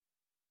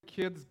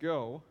kids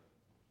go,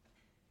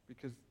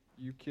 because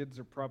you kids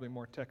are probably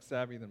more tech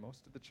savvy than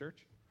most of the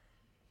church,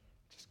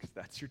 just because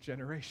that's your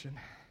generation,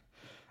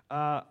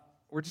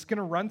 we're just going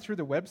to run through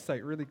the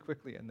website really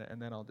quickly, and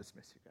then I'll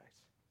dismiss you guys.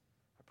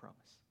 I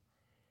promise.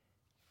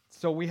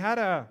 So we had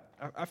a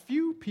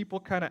few people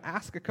kind of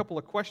ask a couple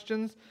of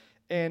questions,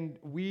 and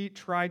we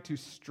tried to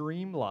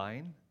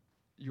streamline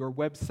your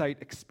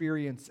website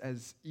experience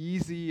as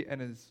easy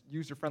and as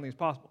user-friendly as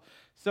possible.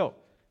 So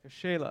if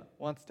Shayla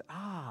wants to,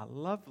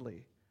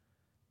 lovely.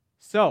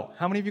 So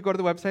how many of you go to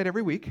the website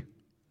every week?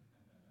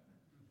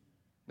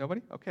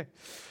 Nobody? Okay.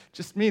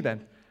 Just me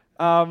then.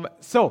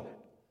 So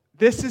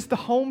this is the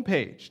home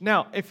page.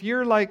 Now, if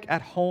you're like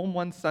at home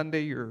one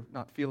Sunday, you're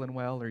not feeling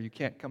well, or you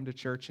can't come to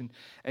church,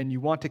 and you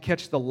want to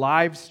catch the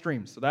live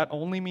stream, so that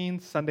only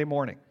means Sunday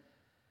morning,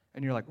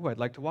 and you're like, I'd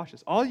like to watch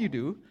this. All you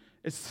do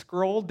is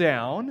scroll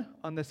down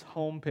on this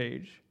home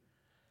page,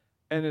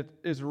 and it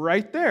is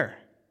right there.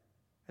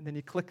 And then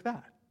you click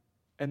that.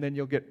 And then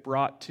you'll get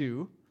brought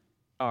to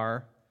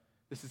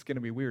this is going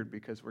to be weird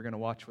because we're going to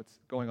watch what's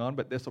going on,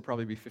 but this will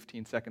probably be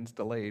 15 seconds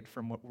delayed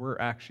from what we're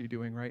actually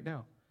doing right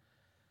now.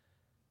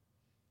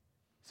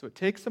 So it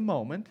takes a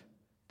moment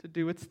to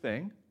do its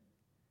thing.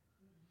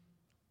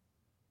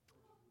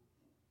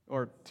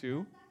 Or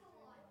two.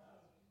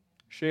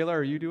 Shayla,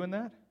 are you doing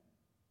that?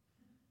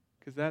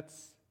 Because that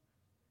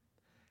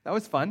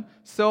was fun.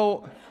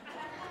 So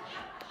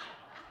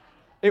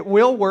it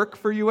will work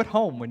for you at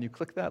home when you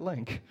click that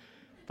link.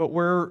 But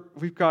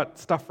we've got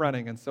stuff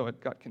running, and so it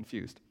got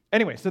confused.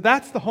 Anyway, so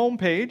that's the home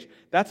page.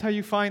 That's how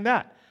you find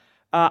that.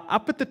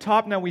 Up at the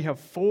top now we have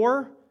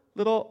 4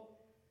 little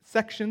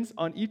sections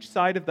on each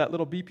side of that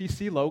little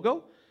BPC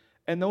logo,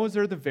 and those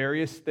are the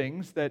various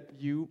things that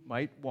you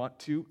might want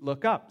to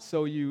look up.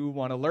 So you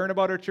want to learn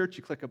about our church,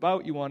 you click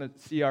About. You want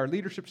to see our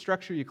leadership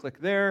structure, you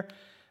click there.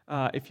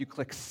 If you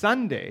click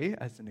Sunday,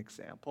 as an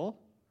example,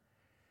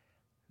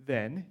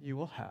 then you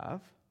will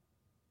have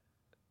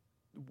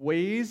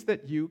ways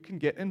that you can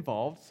get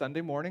involved: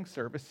 Sunday morning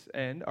service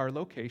and our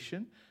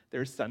location.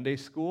 There's Sunday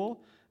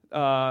school,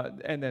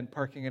 and then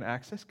parking and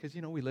access, because,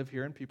 we live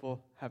here and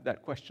people have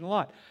that question a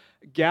lot.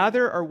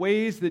 Gather are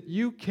ways that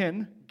you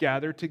can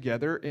gather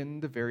together in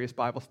the various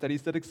Bible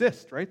studies that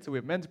exist, right? So we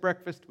have men's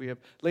breakfast, we have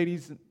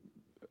ladies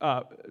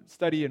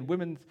study and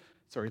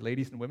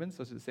ladies and women's,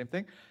 those are the same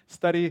thing.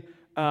 Study.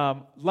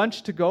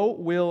 Lunch to go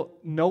will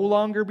no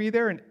longer be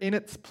there, and in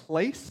its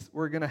place,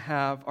 we're going to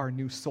have our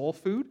new soul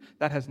food.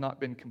 That has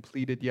not been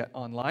completed yet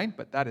online,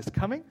 but that is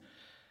coming.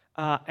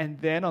 And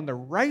then on the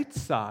right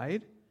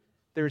side,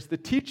 there's the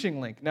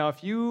teaching link. Now,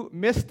 if you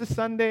missed a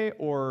Sunday,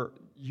 or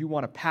you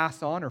want to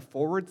pass on or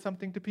forward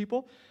something to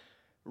people,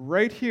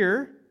 right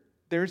here,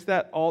 there's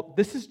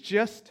this is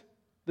just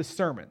the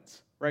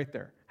sermons right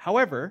there.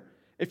 However,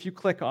 if you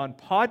click on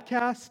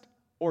podcast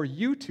or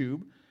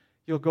YouTube,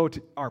 you'll go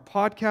to our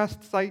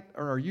podcast site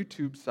or our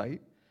YouTube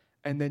site,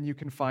 and then you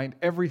can find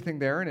everything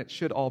there, and it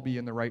should all be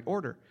in the right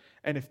order.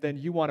 And if then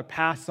you want to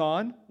pass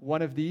on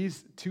one of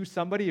these to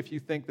somebody, if you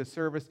think the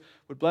service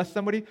would bless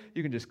somebody,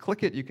 you can just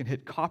click it. You can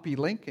hit copy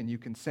link, and you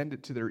can send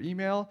it to their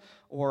email,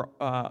 or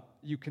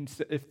you can,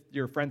 if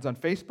you're friends on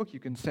Facebook, you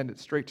can send it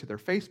straight to their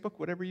Facebook,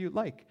 whatever you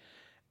like.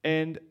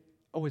 And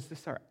is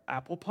this our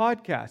Apple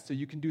Podcast? So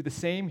you can do the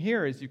same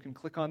here, as you can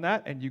click on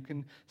that, and you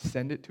can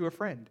send it to a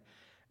friend.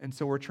 And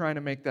so we're trying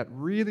to make that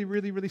really,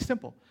 really, really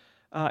simple.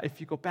 If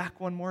you go back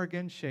one more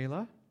again,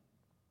 Shayla.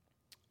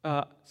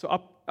 So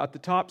up at the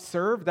top,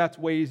 serve, that's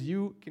ways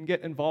you can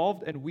get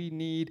involved, and we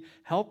need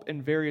help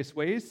in various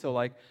ways. So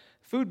like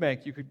food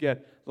bank, you could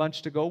get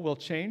lunch to go, will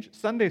change,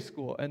 Sunday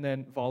school, and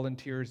then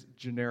volunteers,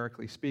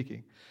 generically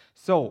speaking.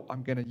 So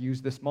I'm going to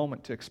use this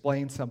moment to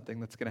explain something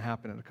that's going to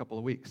happen in a couple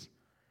of weeks.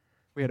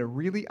 We had a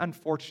really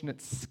unfortunate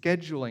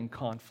scheduling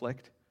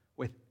conflict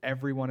with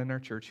everyone in our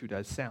church who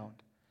does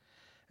sound.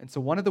 And so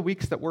one of the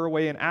weeks that we're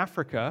away in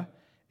Africa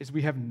is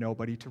we have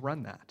nobody to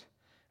run that.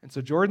 And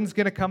so Jordan's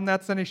going to come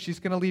that Sunday. She's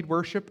going to lead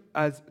worship,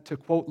 as to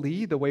quote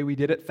Lee, the way we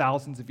did it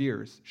thousands of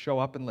years. Show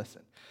up and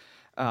listen.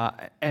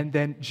 And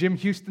then Jim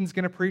Houston's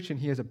going to preach, and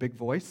he has a big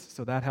voice,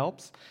 so that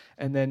helps.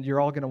 And then you're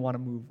all going to want to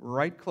move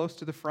right close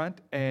to the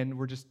front, and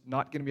we're just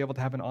not going to be able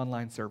to have an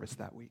online service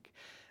that week.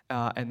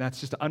 And that's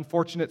just an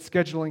unfortunate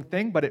scheduling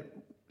thing, but it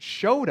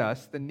showed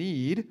us the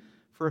need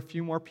for a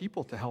few more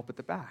people to help at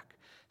the back.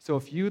 So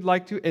if you'd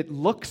like to, it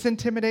looks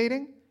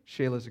intimidating.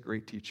 Shayla's a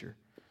great teacher.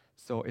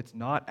 So it's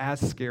not as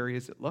scary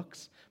as it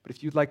looks. But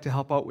if you'd like to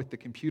help out with the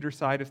computer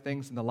side of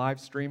things and the live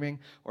streaming,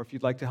 or if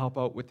you'd like to help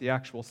out with the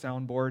actual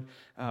soundboard,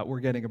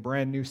 we're getting a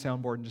brand new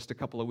soundboard in just a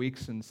couple of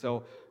weeks, and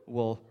so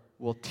we'll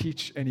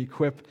teach and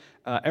equip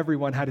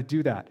everyone how to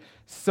do that.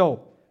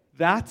 So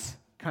that's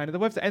kind of the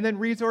website. And then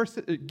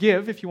resources,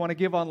 give, if you want to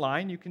give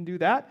online, you can do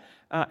that.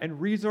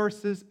 And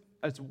resources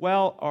as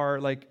well are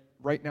like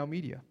Right Now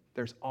Media.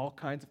 There's all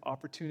kinds of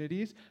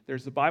opportunities.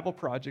 There's the Bible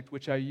Project,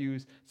 which I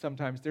use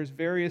sometimes. There's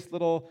various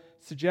little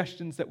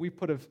suggestions that we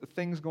put of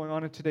things going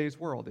on in today's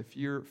world. If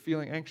you're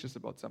feeling anxious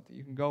about something,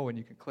 you can go and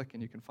you can click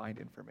and you can find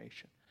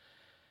information.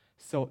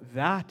 So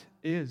that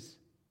is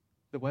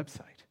the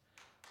website.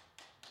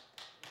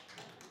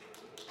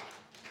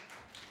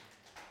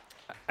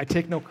 I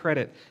take no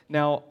credit.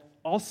 Now,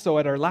 also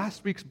at our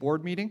last week's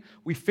board meeting,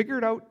 we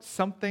figured out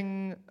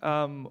something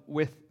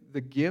with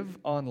the Give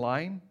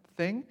Online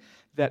thing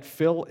that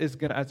Phil is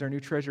going to, as our new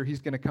treasurer,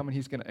 he's going to come and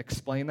he's going to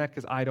explain that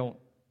because I don't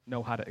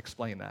know how to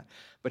explain that.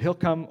 But he'll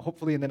come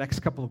hopefully in the next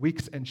couple of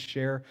weeks and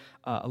share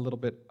a little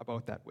bit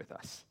about that with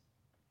us.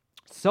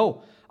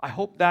 So I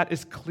hope that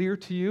is clear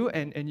to you,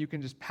 and you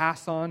can just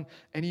pass on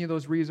any of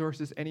those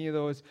resources, any of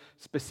those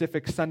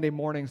specific Sunday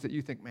mornings that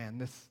you think, man,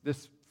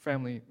 this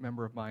family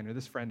member of mine or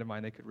this friend of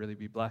mine, they could really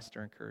be blessed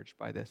or encouraged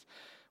by this.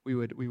 We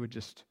would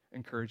just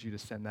encourage you to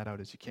send that out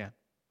as you can.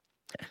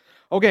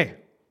 Okay,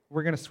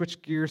 we're going to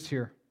switch gears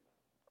here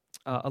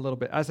a little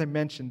bit. As I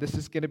mentioned, this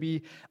is going to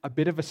be a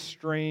bit of a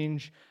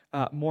strange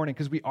morning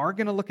because we are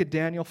going to look at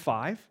Daniel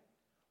 5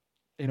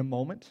 in a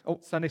moment. Oh,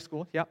 Sunday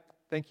school, yeah.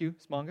 Thank you,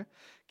 Smanga.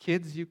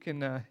 Kids, you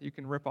can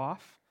rip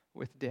off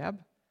with Deb.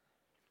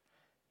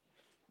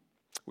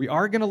 We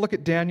are going to look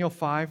at Daniel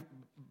 5,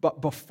 but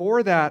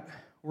before that,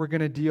 we're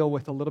going to deal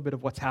with a little bit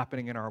of what's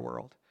happening in our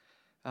world.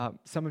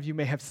 Some of you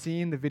may have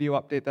seen the video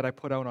update that I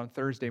put out on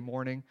Thursday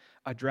morning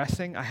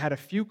addressing. I had a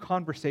few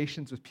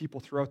conversations with people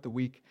throughout the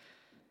week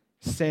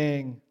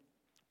saying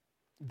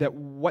that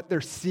what they're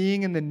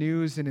seeing in the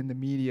news and in the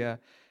media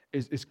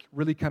is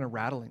really kind of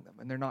rattling them,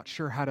 and they're not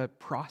sure how to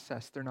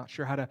process, they're not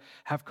sure how to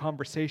have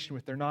conversation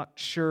with, they're not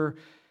sure,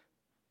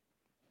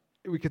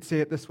 we could say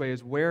it this way,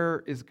 is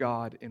where is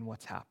God in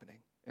what's happening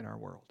in our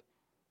world?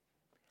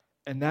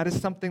 And that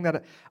is something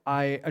that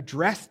I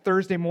addressed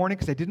Thursday morning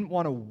because I didn't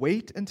want to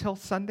wait until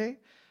Sunday.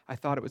 I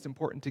thought it was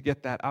important to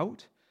get that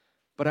out,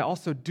 but I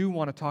also do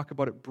want to talk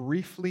about it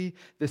briefly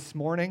this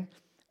morning,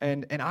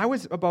 and I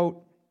was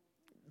about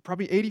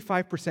probably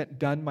 85%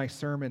 done my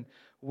sermon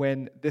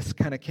when this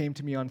kind of came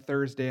to me on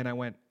Thursday, and I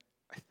went,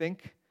 I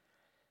think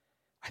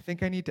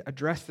I need to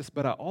address this,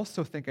 but I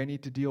also think I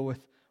need to deal with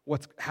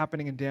what's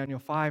happening in Daniel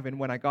 5. And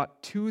when I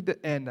got to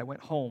the end, I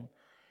went home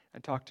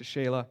and talked to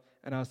Shayla,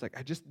 and I was like,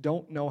 I just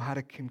don't know how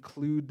to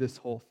conclude this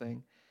whole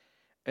thing.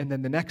 And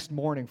then the next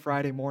morning,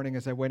 Friday morning,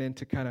 as I went in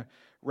to kind of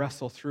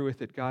wrestle through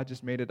with it, God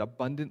just made it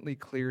abundantly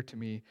clear to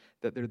me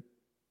that they're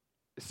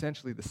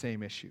essentially the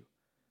same issue,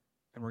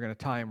 and we're going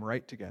to tie them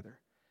right together.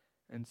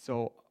 And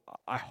so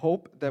I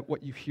hope that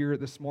what you hear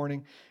this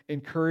morning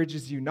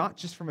encourages you, not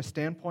just from a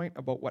standpoint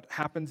about what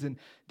happens in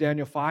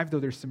Daniel 5, though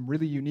there's some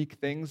really unique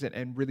things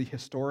and really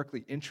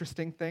historically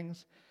interesting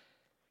things,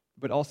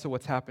 but also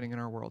what's happening in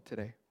our world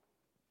today.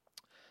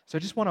 So I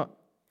just want to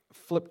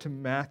flip to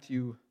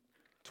Matthew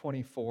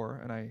 24,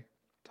 and I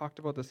talked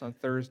about this on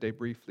Thursday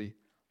briefly.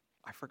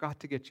 I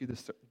forgot to get you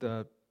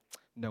the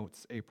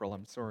notes, April,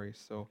 I'm sorry.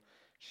 So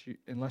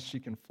unless she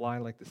can fly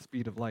like the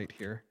speed of light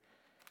here.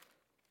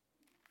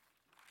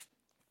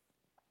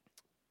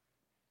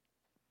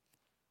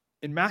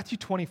 In Matthew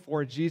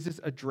 24,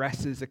 Jesus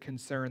addresses a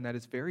concern that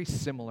is very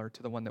similar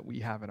to the one that we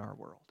have in our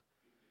world.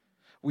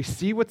 We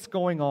see what's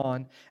going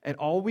on, and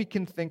all we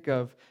can think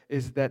of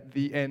is that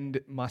the end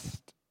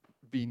must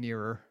be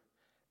nearer.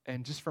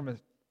 And just from a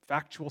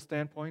factual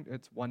standpoint,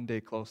 it's one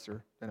day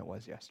closer than it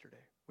was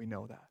yesterday. We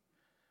know that.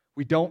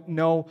 We don't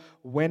know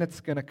when it's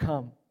going to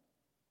come.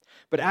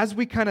 But as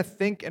we kind of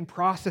think and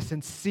process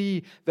and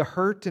see the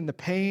hurt and the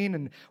pain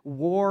and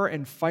war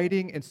and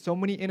fighting and so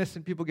many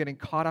innocent people getting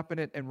caught up in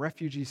it and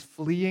refugees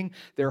fleeing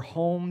their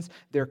homes,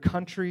 their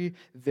country,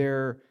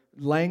 their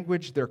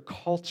language, their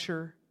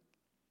culture,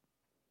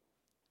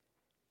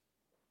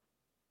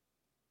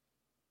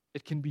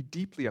 it can be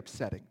deeply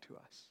upsetting to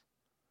us.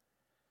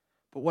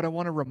 But what I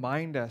want to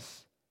remind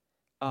us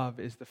of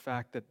is the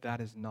fact that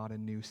that is not a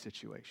new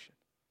situation,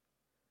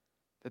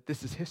 that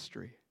this is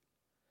history.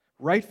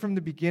 Right from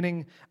the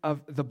beginning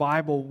of the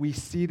Bible, we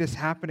see this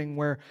happening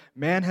where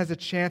man has a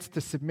chance to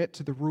submit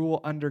to the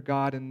rule under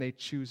God, and they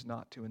choose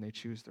not to, and they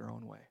choose their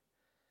own way.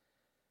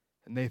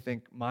 And they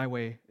think, my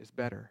way is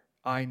better.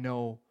 I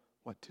know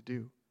what to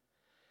do.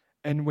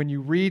 And when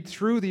you read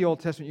through the Old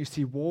Testament, you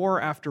see war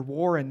after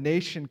war and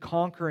nation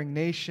conquering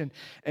nation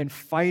and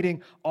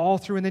fighting all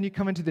through. And then you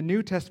come into the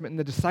New Testament, and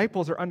the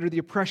disciples are under the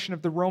oppression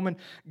of the Roman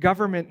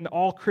government, and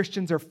all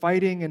Christians are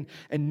fighting,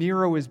 and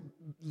Nero is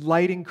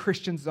lighting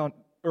Christians on,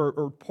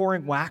 or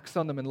pouring wax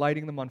on them and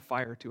lighting them on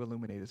fire to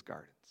illuminate his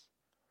gardens.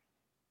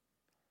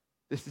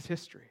 This is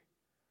history.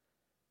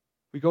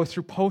 We go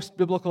through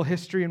post-biblical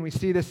history and we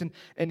see this,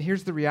 and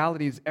here's the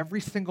reality is every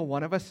single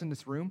one of us in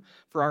this room,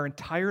 for our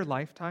entire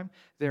lifetime,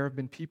 there have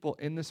been people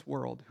in this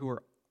world who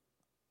are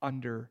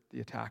under the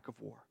attack of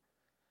war,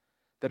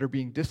 that are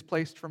being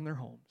displaced from their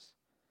homes,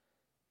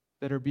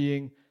 that are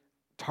being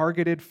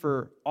targeted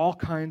for all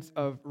kinds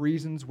of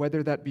reasons,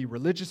 whether that be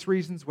religious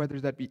reasons, whether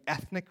that be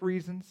ethnic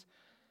reasons.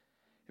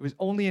 It was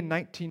only in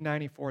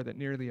 1994 that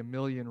nearly 1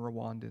 million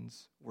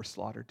Rwandans were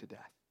slaughtered to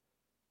death.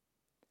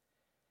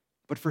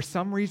 But for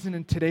some reason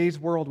in today's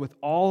world, with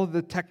all of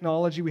the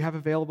technology we have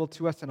available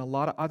to us and a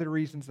lot of other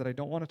reasons that I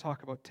don't want to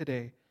talk about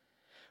today,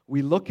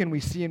 we look and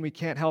we see and we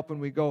can't help and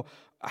we go,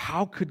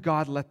 how could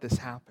God let this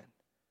happen?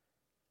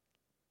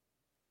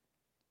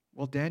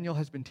 Well, Daniel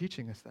has been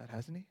teaching us that,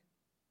 hasn't he?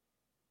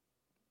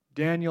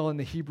 Daniel and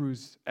the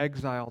Hebrews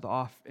exiled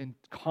off and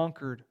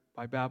conquered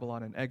by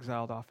Babylon and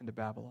exiled off into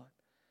Babylon.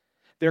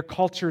 Their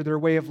culture, their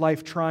way of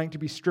life trying to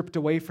be stripped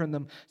away from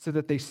them so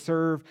that they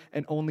serve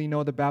and only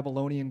know the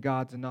Babylonian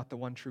gods and not the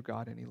one true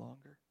God any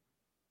longer.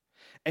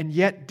 And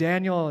yet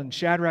Daniel and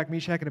Shadrach,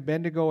 Meshach, and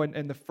Abednego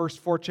and the first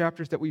 4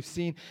 chapters that we've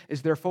seen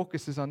is their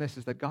focus is on this,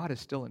 is that God is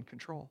still in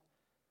control.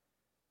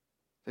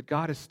 That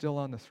God is still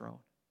on the throne.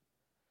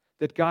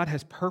 That God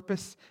has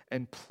purpose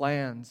and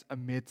plans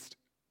amidst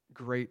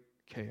great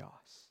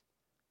chaos.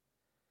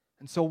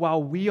 And so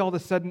while we all of a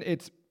sudden,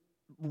 it's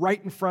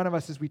right in front of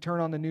us as we turn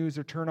on the news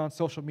or turn on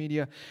social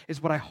media,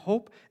 is what I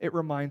hope it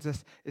reminds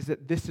us is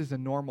that this is a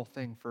normal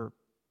thing for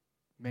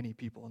many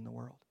people in the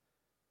world.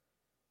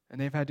 And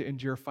they've had to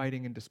endure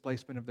fighting and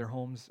displacement of their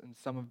homes and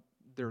some of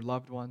their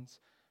loved ones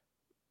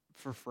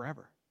for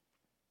forever.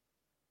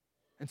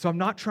 And so I'm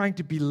not trying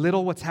to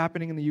belittle what's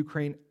happening in the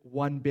Ukraine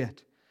one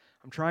bit.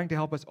 I'm trying to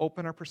help us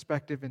open our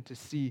perspective and to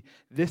see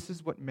this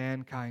is what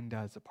mankind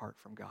does apart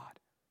from God.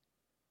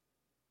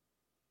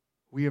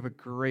 We have a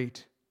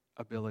great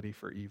ability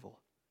for evil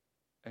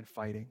and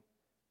fighting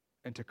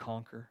and to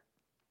conquer.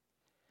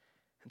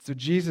 And so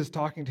Jesus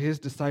talking to his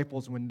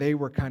disciples when they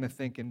were kind of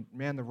thinking,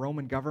 man, the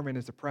Roman government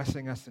is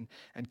oppressing us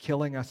and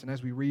killing us. And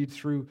as we read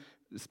through,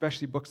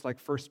 especially books like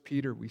 1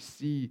 Peter, we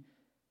see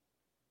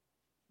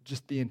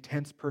just the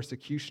intense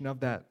persecution of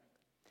that.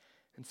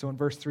 And so in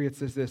verse 3 it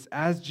says this,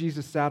 as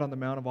Jesus sat on the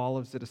Mount of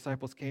Olives, the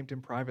disciples came to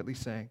him privately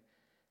saying,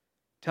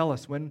 tell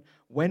us, when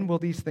will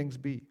these things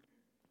be?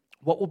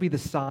 What will be the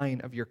sign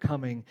of your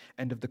coming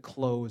and of the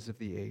close of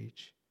the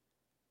age?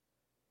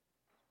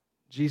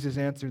 Jesus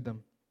answered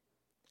them,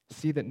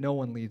 see that no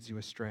one leads you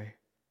astray.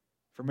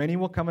 For many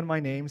will come in my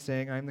name,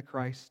 saying, I am the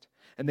Christ,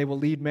 and they will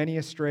lead many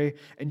astray,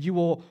 and you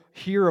will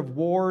hear of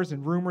wars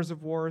and rumors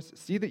of wars.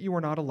 See that you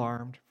are not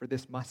alarmed, for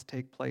this must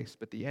take place,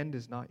 but the end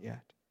is not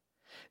yet.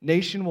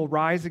 Nation will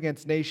rise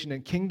against nation,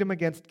 and kingdom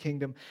against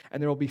kingdom,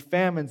 and there will be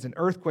famines and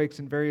earthquakes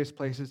in various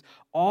places.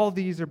 All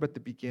these are but the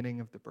beginning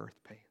of the birth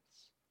pains.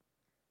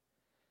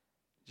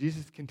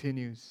 Jesus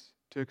continues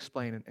to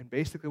explain, and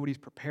basically what he's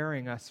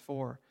preparing us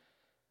for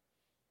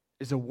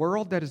is a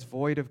world that is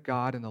void of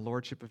God and the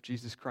lordship of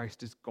Jesus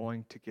Christ is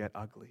going to get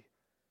ugly.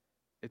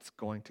 It's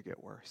going to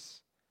get worse.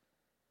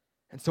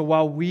 And so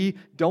while we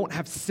don't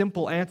have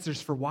simple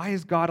answers for why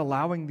is God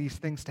allowing these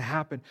things to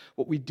happen,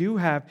 what we do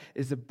have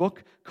is a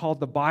book called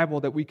the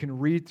Bible that we can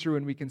read through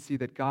and we can see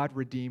that God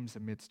redeems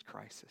amidst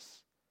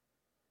crisis.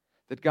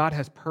 That God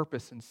has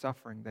purpose in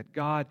suffering. That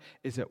God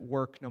is at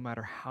work no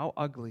matter how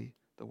ugly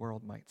the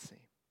world might seem.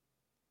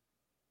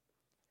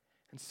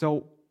 And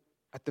so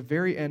at the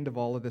very end of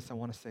all of this, I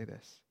want to say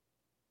this.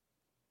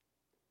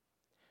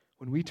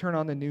 When we turn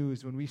on the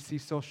news, when we see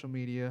social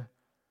media,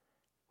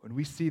 when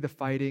we see the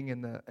fighting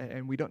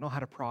and we don't know how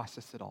to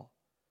process it all,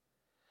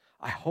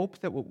 I hope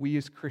that what we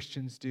as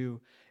Christians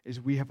do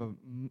is we have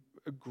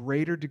a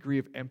greater degree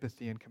of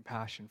empathy and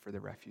compassion for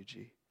the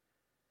refugee.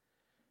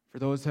 For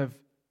those who have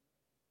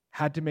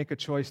had to make a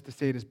choice to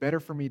say it is better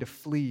for me to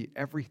flee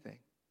everything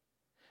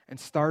and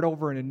start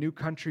over in a new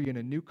country, in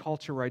a new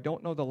culture where I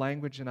don't know the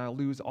language and I'll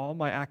lose all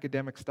my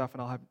academic stuff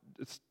and I'll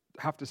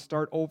have to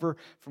start over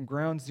from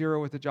ground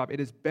zero with a job. It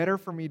is better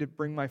for me to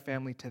bring my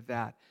family to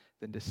that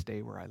than to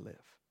stay where I live.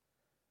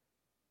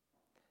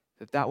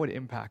 That would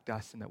impact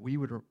us and that we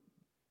would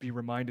be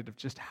reminded of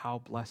just how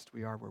blessed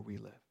we are where we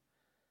live.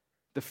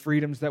 The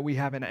freedoms that we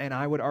have, and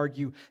I would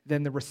argue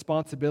then the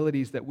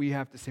responsibilities that we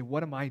have to say,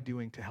 what am I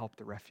doing to help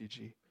the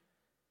refugee?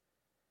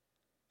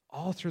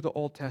 All through the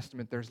Old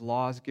Testament, there's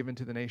laws given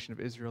to the nation of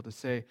Israel to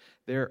say,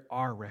 there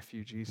are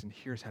refugees and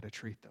here's how to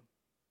treat them.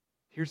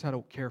 Here's how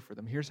to care for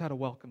them. Here's how to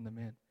welcome them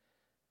in.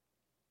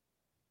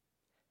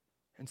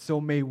 And so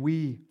may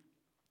we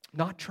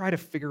not try to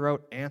figure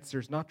out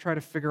answers, not try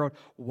to figure out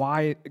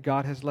why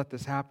God has let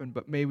this happen,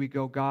 but may we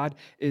go, God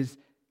is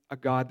a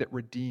God that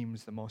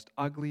redeems the most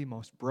ugly,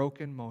 most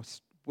broken,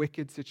 most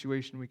wicked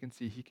situation we can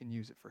see. He can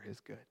use it for his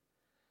good.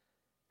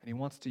 And he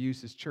wants to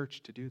use his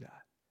church to do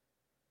that.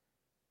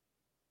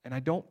 And I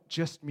don't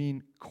just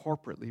mean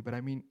corporately, but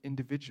I mean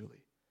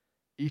individually.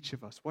 Each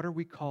of us, what are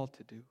we called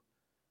to do?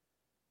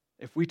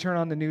 If we turn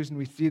on the news and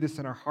we see this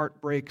and our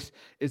heart breaks,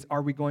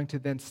 are we going to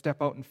then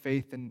step out in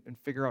faith and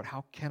figure out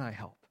how can I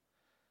help?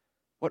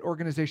 What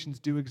organizations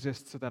do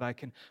exist so that I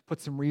can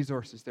put some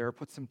resources there or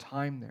put some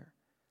time there?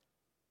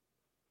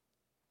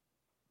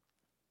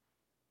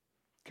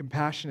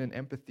 Compassion and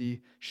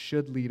empathy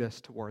should lead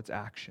us towards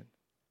action.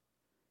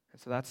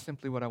 And so that's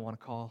simply what I want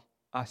to call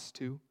us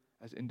to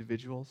as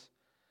individuals.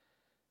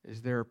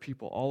 Is there are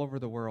people all over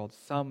the world,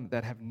 some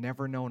that have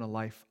never known a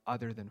life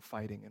other than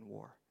fighting and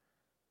war.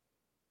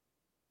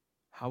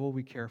 How will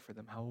we care for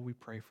them? How will we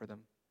pray for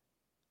them?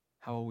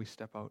 How will we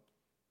step out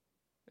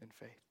in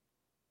faith?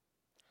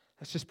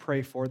 Let's just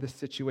pray for this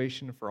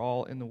situation, for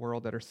all in the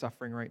world that are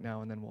suffering right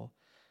now, and then we'll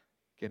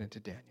get into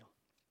Daniel.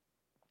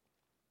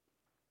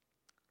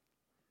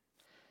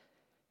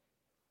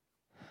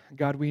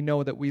 God, we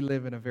know that we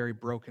live in a very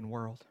broken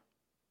world.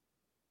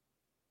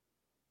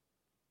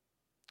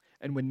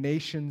 And when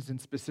nations, and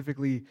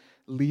specifically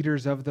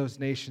leaders of those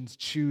nations,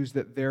 choose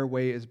that their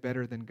way is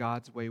better than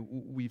God's way,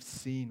 we've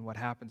seen what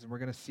happens. And we're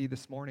going to see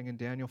this morning in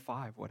Daniel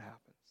 5 what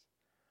happens.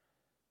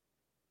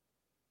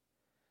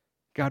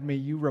 God, may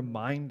you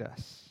remind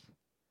us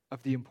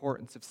of the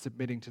importance of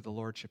submitting to the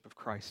lordship of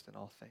Christ in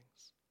all things.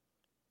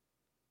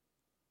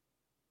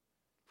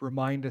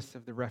 Remind us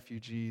of the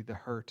refugee, the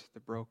hurt, the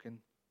broken,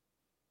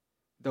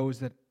 those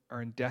that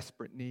are in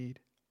desperate need.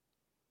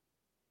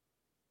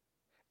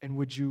 And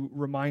would you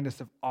remind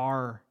us of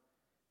our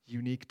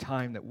unique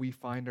time that we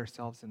find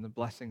ourselves in, the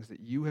blessings that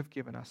you have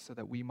given us so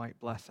that we might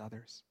bless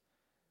others.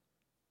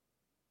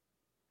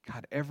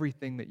 God,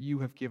 everything that you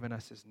have given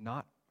us is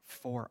not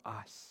for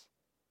us.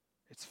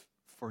 It's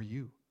for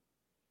you.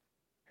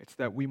 It's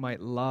that we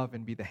might love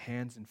and be the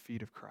hands and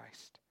feet of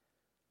Christ.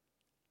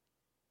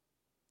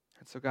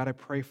 And so, God, I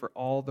pray for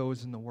all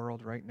those in the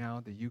world right now,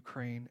 the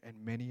Ukraine and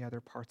many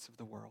other parts of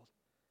the world,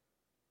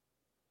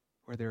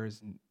 where there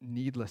is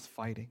needless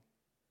fighting,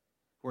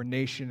 where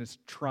nation is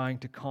trying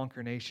to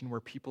conquer nation,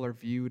 where people are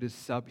viewed as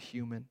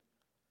subhuman.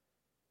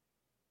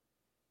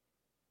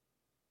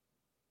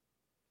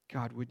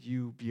 God, would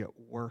you be at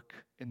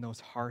work in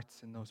those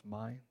hearts and those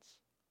minds?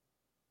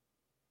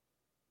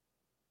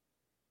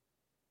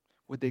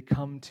 Would they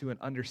come to an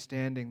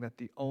understanding that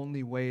the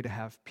only way to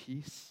have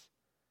peace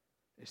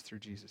is through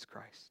Jesus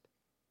Christ?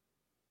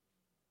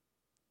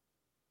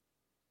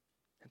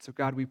 And so,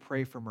 God, we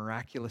pray for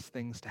miraculous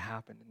things to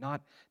happen,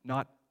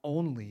 not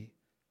only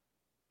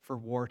for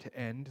war to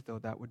end, though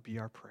that would be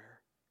our prayer,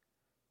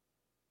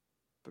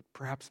 but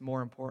perhaps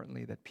more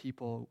importantly, that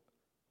people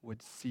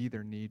would see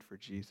their need for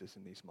Jesus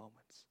in these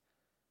moments,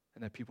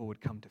 and that people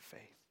would come to faith.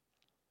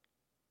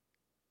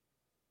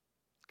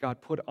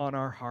 God, put on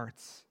our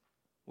hearts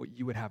what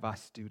you would have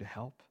us do to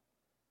help.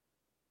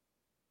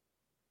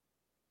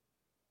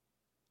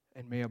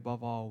 And may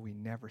above all, we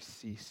never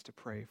cease to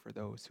pray for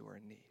those who are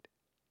in need.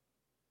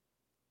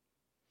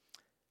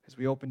 As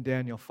we open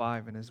Daniel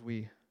 5 and as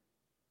we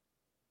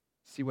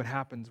see what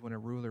happens when a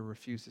ruler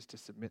refuses to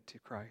submit to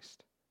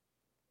Christ,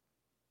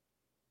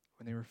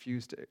 when they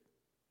refuse to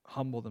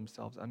humble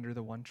themselves under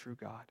the one true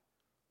God,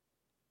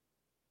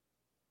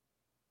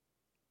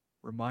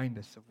 remind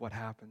us of what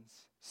happens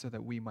so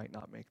that we might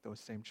not make those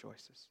same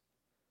choices.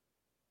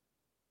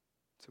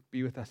 So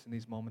be with us in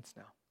these moments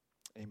now.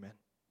 Amen.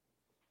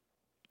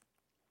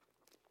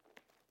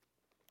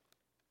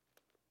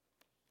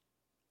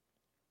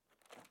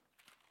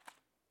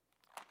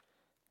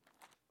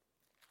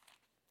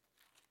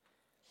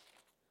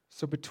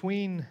 So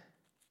between,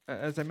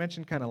 as I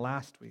mentioned kind of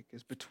last week,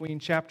 is between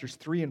chapters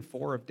 3 and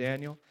 4 of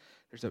Daniel,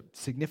 there's a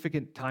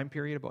significant time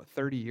period, about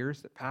 30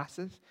 years that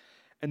passes.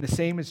 And the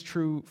same is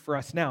true for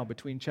us now.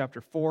 Between chapter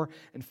 4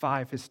 and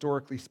 5,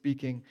 historically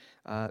speaking,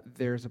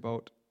 there's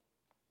about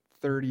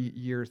 30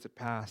 years that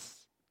pass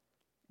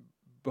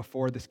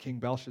before this King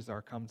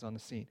Belshazzar comes on the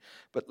scene.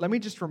 But let me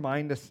just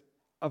remind us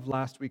of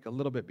last week a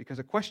little bit, because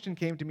a question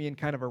came to me in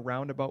kind of a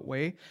roundabout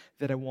way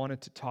that I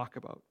wanted to talk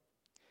about.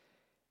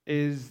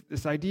 Is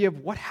this idea of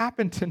what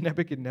happened to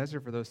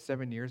Nebuchadnezzar for those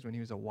 7 years when he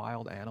was a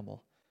wild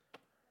animal?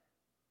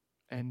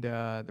 And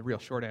the real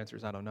short answer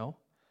is I don't know.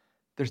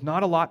 There's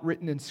not a lot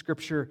written in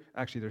Scripture.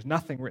 Actually, there's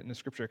nothing written in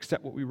Scripture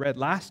except what we read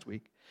last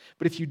week.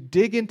 But if you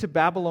dig into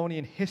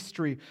Babylonian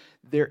history,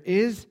 there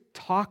is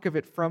talk of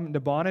it from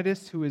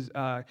Nabonidus, who is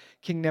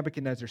King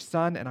Nebuchadnezzar's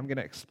son. And I'm going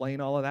to explain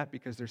all of that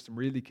because there's some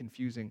really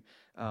confusing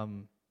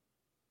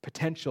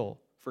potential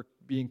for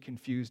being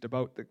confused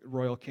about the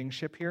royal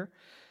kingship here.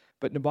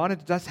 But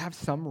Nabonidus does have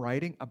some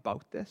writing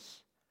about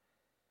this.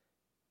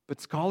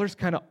 But scholars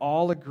kind of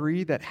all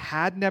agree that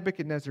had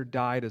Nebuchadnezzar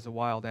died as a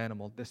wild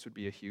animal, this would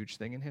be a huge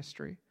thing in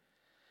history.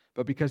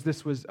 But because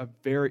this was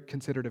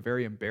considered a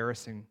very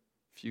embarrassing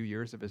few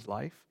years of his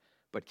life,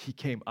 but he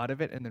came out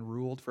of it and then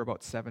ruled for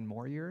about 7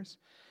 more years,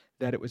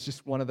 that it was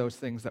just one of those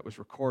things that was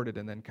recorded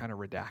and then kind of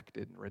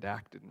redacted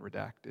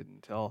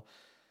until,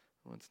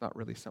 well, it's not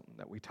really something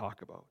that we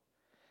talk about.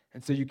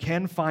 And so you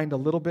can find a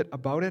little bit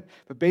about it,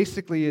 but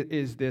basically it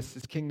is this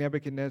King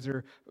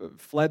Nebuchadnezzar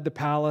fled the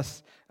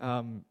palace,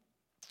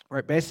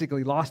 right?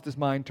 Basically lost his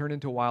mind, turned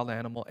into a wild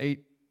animal,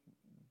 ate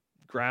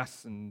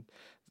grass and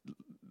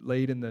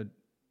laid in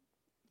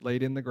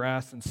the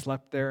grass and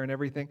slept there and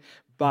everything.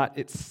 But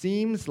it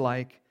seems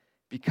like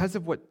because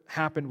of what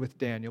happened with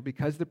Daniel,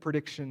 because the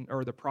prediction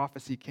or the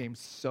prophecy came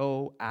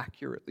so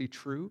accurately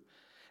true,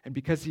 and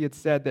because he had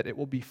said that it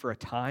will be for a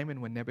time,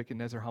 and when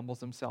Nebuchadnezzar humbles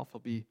himself,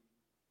 he'll be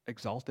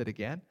exalted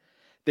again.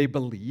 They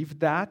believed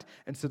that,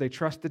 and so they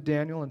trusted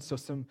Daniel, and so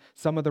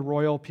some of the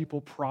royal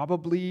people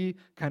probably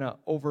kind of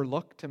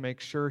overlooked to make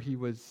sure he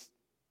was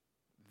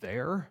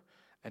there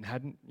and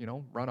hadn't,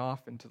 run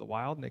off into the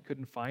wild, and they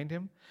couldn't find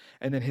him.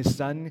 And then his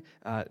son,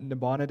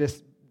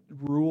 Nabonidus,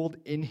 ruled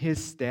in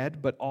his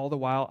stead, but all the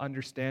while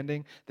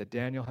understanding that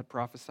Daniel had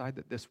prophesied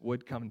that this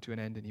would come to an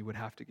end and he would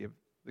have to give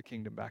the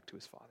kingdom back to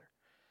his father.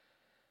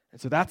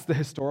 And so that's the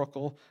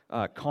historical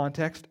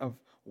context of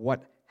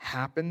what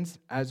happens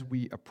as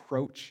we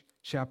approach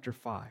chapter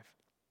 5.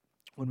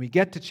 When we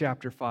get to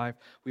chapter 5,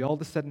 we all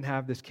of a sudden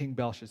have this King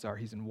Belshazzar.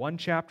 He's in one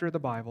chapter of the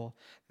Bible.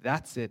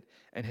 That's it.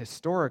 And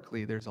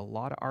historically, there's a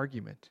lot of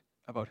argument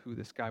about who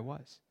this guy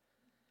was.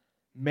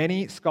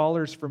 Many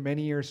scholars for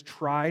many years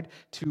tried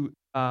to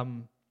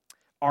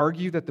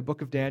argue that the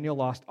book of Daniel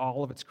lost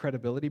all of its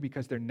credibility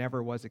because there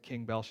never was a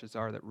King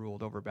Belshazzar that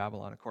ruled over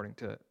Babylon according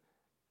to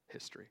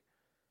history.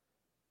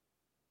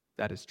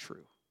 That is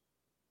true.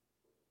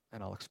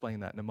 And I'll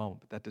explain that in a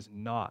moment, but that does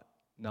not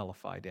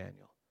nullify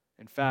Daniel.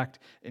 In fact,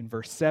 in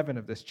verse 7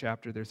 of this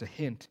chapter, there's a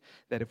hint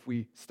that if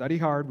we study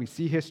hard, we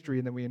see history,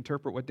 and then we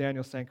interpret what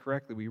Daniel's saying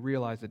correctly, we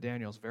realize that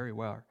Daniel's very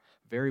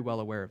well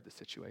aware of the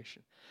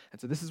situation. And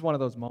so this is one of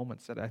those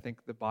moments that I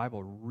think the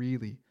Bible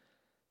really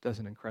does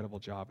an incredible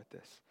job at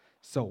this.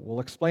 So we'll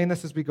explain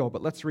this as we go,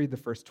 but let's read the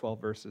first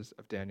 12 verses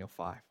of Daniel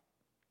 5.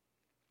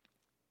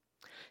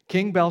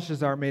 King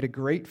Belshazzar made a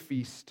great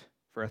feast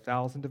for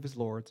 1,000 of his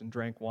lords and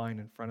drank wine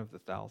in front of the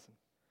 1,000.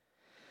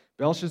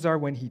 Belshazzar,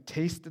 when he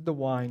tasted the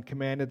wine,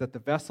 commanded that the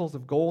vessels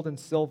of gold and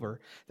silver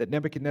that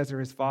Nebuchadnezzar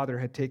his father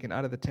had taken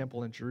out of the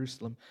temple in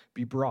Jerusalem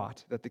be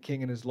brought, that the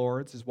king and his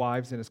lords, his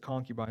wives, and his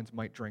concubines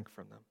might drink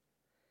from them.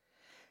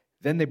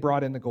 Then they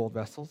brought in the gold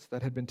vessels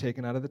that had been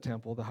taken out of the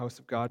temple, the house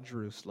of God in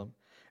Jerusalem,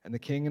 and the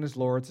king and his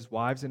lords, his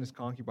wives, and his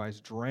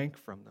concubines drank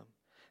from them.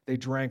 They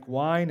drank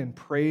wine and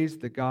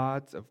praised the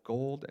gods of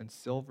gold and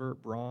silver,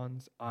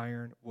 bronze,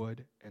 iron,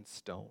 wood, and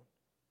stone.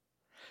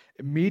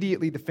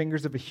 Immediately the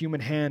fingers of a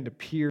human hand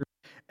appeared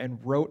and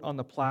wrote on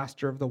the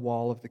plaster of the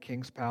wall of the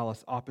king's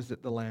palace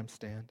opposite the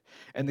lampstand.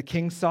 And the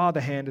king saw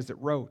the hand as it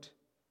wrote.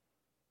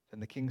 Then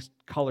the king's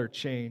color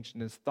changed,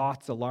 and his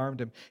thoughts alarmed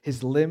him.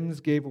 His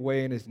limbs gave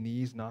way, and his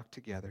knees knocked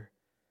together.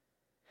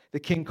 The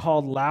king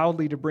called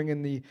loudly to bring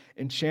in the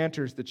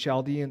enchanters, the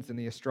Chaldeans, and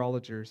the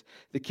astrologers.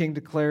 The king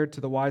declared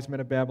to the wise men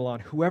of Babylon,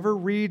 "Whoever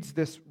reads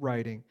this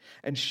writing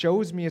and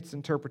shows me its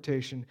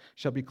interpretation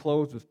shall be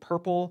clothed with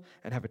purple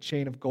and have a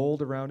chain of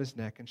gold around his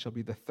neck and shall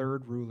be the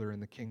third ruler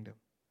in the kingdom."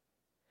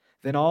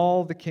 Then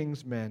all the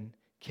king's men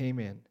came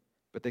in,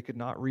 but they could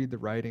not read the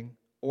writing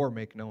or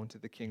make known to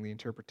the king the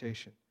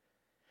interpretation.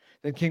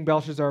 Then King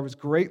Belshazzar was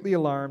greatly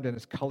alarmed, and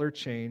his color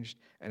changed,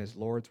 and his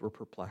lords were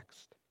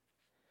perplexed.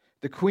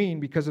 The queen,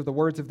 because of the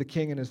words of the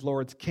king and his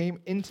lords,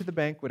 came into the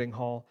banqueting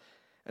hall,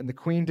 and the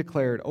queen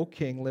declared, "O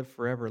king, live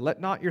forever. Let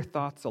not your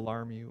thoughts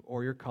alarm you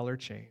or your color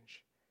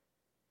change.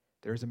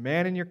 There is a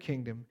man in your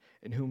kingdom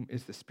in whom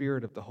is the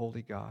spirit of the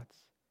holy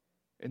gods.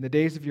 In the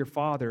days of your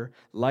father,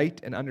 light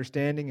and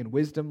understanding and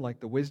wisdom like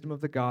the wisdom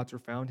of the gods were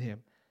found in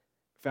him.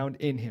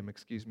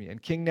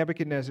 And King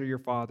Nebuchadnezzar, your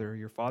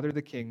father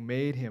the king,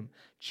 made him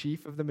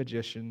chief of the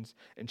magicians,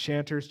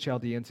 enchanters,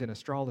 Chaldeans, and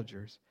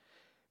astrologers,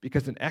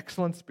 because an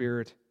excellent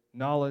spirit,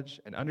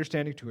 knowledge, and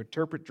understanding to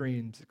interpret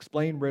dreams,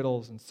 explain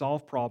riddles, and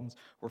solve problems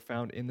were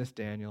found in this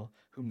Daniel,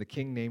 whom the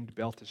king named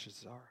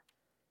Belteshazzar.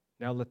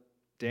 Now let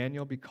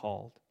Daniel be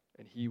called,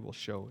 and he will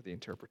show the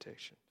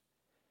interpretation."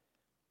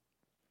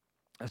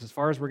 That's as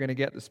far as we're going to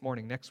get this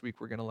morning. Next week,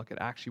 we're going to look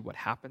at actually what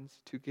happens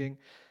to King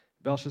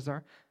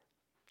Belshazzar.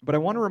 But I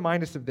want to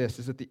remind us of this,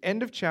 is at the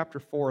end of chapter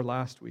 4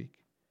 last week,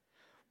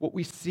 what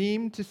we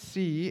seemed to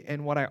see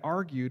and what I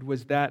argued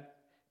was that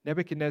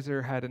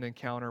Nebuchadnezzar had an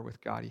encounter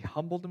with God. He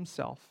humbled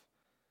himself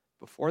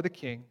before the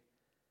king.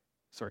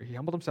 He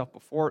humbled himself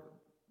before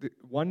the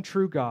one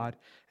true God,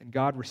 and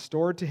God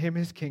restored to him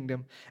his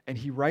kingdom. And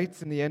he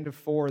writes in the end of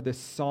 4 this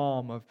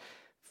psalm of,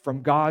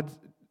 from God's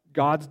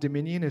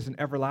dominion is an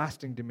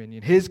everlasting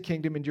dominion. His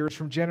kingdom endures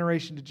from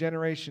generation to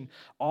generation.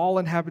 All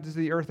inhabitants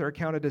of the earth are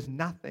accounted as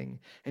nothing,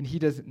 and he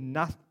does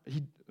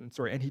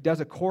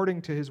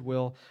according to his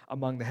will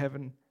among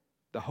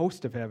the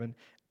host of heaven,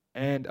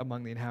 and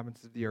among the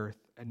inhabitants of the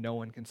earth, and no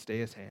one can stay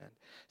his hand.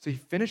 So he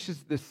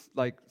finishes this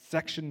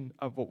section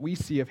of what we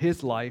see of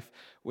his life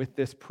with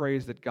this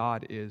praise that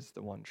God is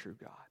the one true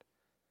God.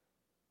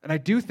 And I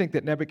do think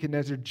that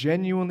Nebuchadnezzar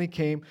genuinely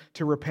came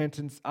to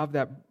repentance of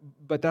that,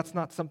 but that's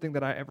not something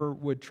that I ever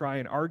would try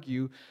and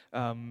argue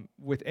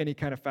with any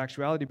kind of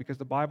factuality, because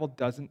the Bible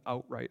doesn't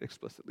outright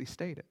explicitly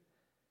state it.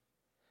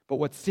 But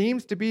what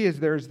seems to be is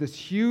there's this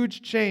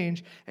huge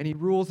change, and he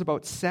rules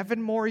about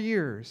 7 more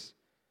years,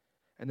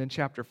 and then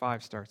chapter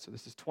 5 starts. So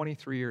this is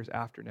 23 years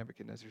after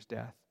Nebuchadnezzar's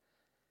death,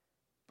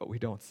 but we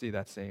don't see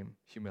that same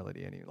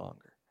humility any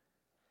longer.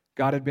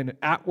 God had been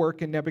at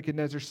work in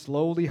Nebuchadnezzar,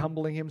 slowly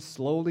humbling him,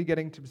 slowly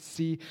getting to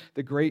see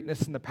the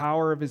greatness and the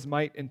power of his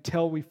might,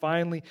 until we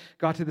finally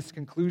got to this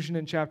conclusion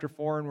in chapter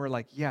 4, and we're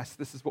like, yes,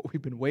 this is what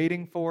we've been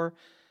waiting for,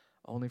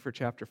 only for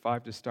chapter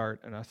 5 to start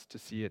and us to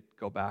see it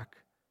go back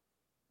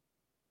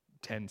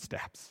 10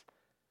 steps.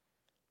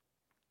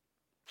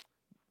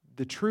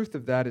 The truth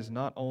of that is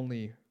not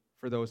only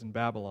for those in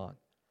Babylon,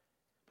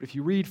 but if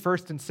you read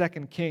 1st and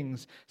 2nd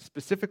Kings,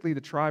 specifically the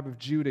tribe of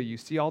Judah, you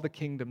see all the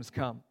kingdoms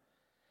come.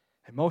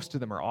 And most of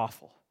them are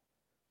awful,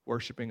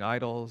 worshiping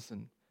idols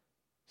and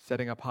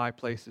setting up high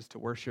places to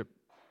worship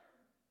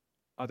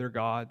other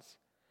gods.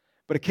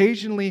 But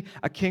occasionally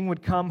a king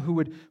would come who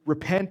would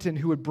repent and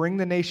who would bring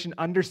the nation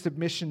under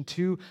submission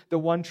to the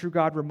one true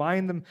God,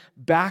 remind them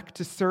back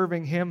to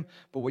serving him.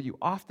 But what you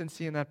often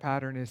see in that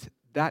pattern is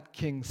that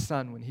king's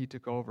son, when he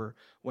took over,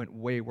 went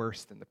way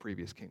worse than the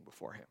previous king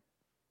before him.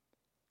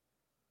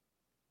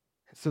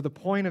 So the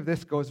point of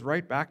this goes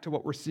right back to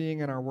what we're seeing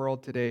in our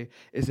world today,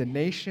 is a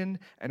nation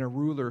and a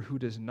ruler who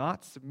does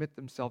not submit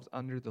themselves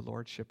under the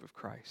lordship of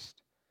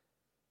Christ.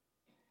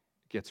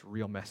 It gets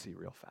real messy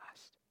real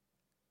fast.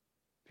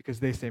 Because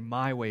they say,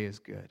 my way is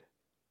good.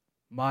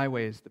 My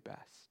way is the best.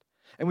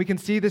 And we can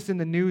see this in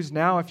the news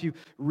now. If you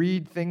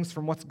read things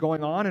from what's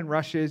going on in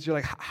Russia, is you're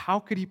like, how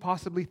could he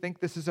possibly think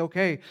this is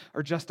okay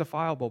or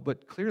justifiable?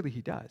 But clearly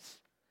he does.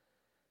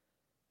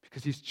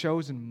 Because he's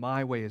chosen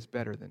my way is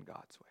better than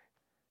God's way.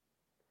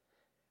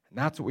 And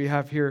that's what we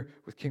have here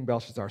with King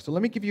Belshazzar. So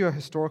let me give you a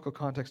historical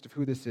context of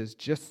who this is,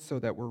 just so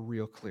that we're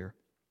real clear.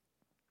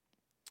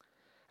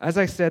 As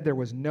I said, there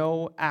was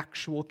no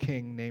actual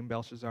king named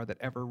Belshazzar that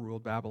ever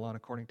ruled Babylon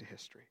according to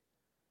history.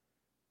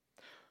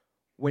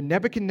 When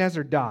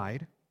Nebuchadnezzar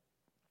died,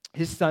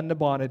 his son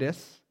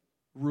Nabonidus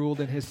ruled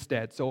in his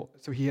stead. So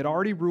he had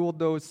already ruled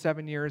those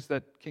 7 years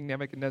that King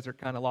Nebuchadnezzar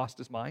kind of lost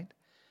his mind.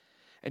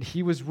 And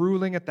he was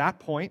ruling at that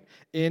point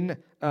in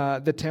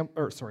in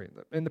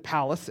the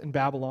palace in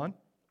Babylon.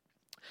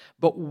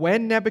 But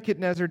when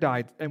Nebuchadnezzar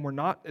died, and we're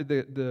not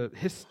the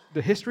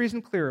history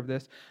isn't clear of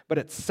this, but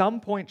at some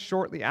point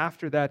shortly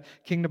after that,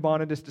 King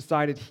Nabonidus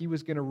decided he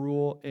was going to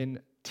rule in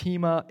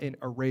Tema in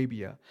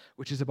Arabia,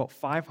 which is about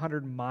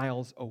 500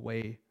 miles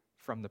away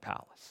from the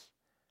palace.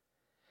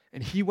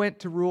 And he went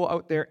to rule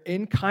out there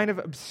in kind of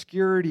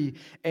obscurity,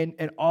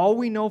 and all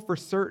we know for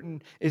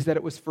certain is that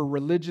it was for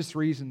religious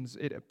reasons.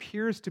 It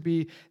appears to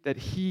be that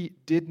he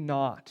did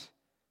not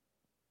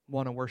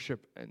want to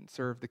worship and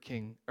serve the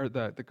king or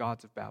the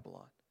gods of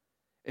Babylon.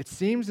 It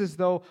seems as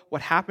though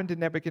what happened to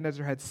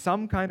Nebuchadnezzar had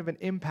some kind of an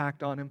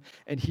impact on him,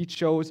 and he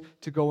chose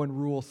to go and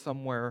rule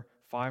somewhere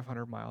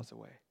 500 miles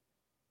away.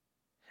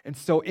 And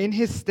so in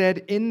his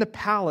stead, in the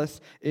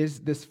palace, is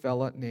this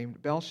fella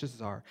named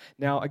Belshazzar.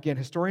 Now, again,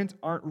 historians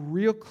aren't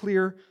real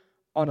clear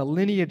on a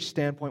lineage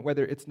standpoint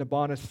whether it's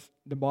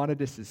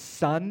Nabonidus'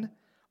 son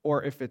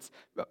or if it's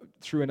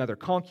through another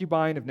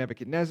concubine of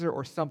Nebuchadnezzar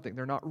or something.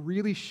 They're not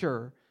really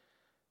sure.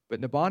 But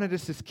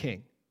Nabonidus is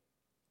king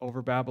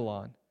over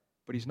Babylon,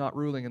 but he's not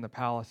ruling in the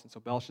palace, and so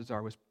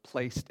Belshazzar was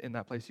placed in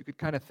that place. You could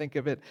kind of think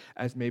of it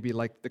as maybe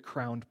like the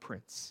crowned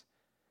prince.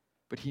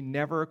 But he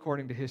never,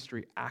 according to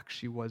history,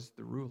 actually was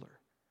the ruler.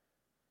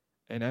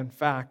 And in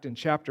fact, in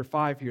chapter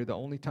 5 here, the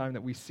only time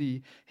that we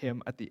see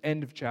him at the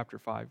end of chapter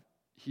 5,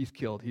 he's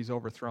killed, he's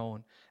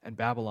overthrown, and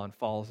Babylon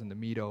falls and the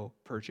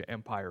Medo-Persia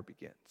Empire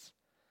begins.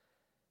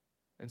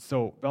 And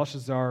so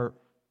Belshazzar,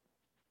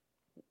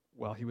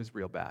 well, he was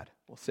real bad.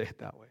 We'll say it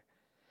that way.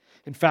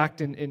 In fact,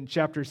 in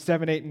chapters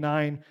 7, 8, and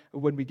 9,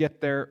 when we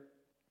get there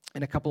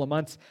in a couple of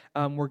months,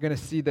 we're going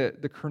to see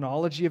the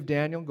chronology of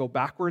Daniel go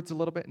backwards a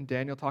little bit, and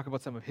Daniel talk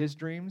about some of his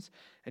dreams.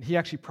 And he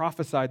actually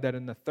prophesied that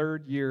in the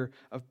 3rd year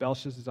of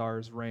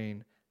Belshazzar's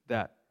reign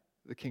that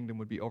the kingdom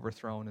would be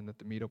overthrown and that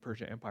the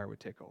Medo-Persia Empire would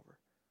take over.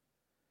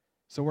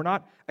 So we're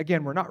not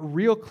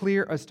real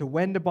clear as to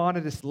when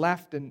Nabonidus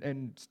left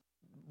and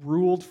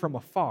ruled from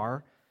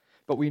afar.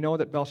 But we know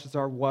that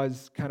Belshazzar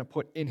was kind of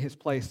put in his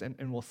place,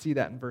 and we'll see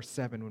that in verse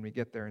 7 when we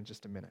get there in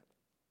just a minute.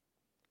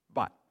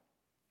 But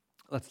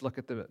let's look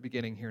at the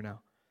beginning here now.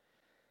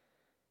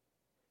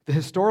 The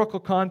historical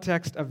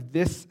context of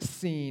this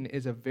scene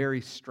is a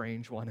very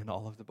strange one in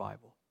all of the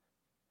Bible.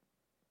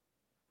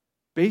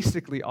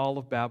 Basically, all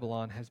of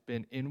Babylon has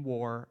been in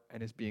war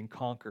and is being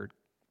conquered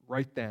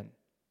right then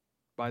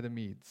by the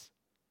Medes.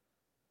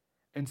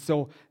 And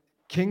so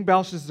King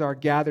Belshazzar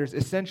gathers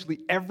essentially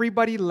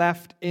everybody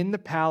left in the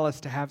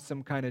palace to have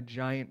some kind of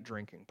giant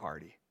drinking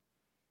party.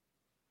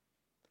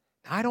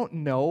 I don't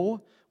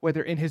know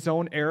whether in his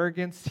own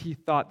arrogance he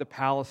thought the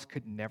palace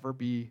could never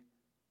be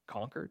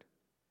conquered.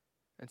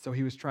 And so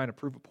he was trying to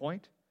prove a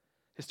point.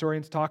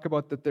 Historians talk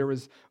about that there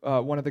was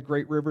one of the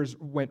great rivers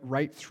went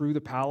right through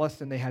the palace,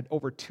 and they had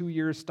over 2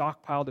 years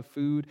stockpiled of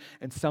food,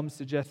 and some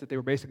suggest that they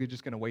were basically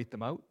just going to wait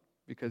them out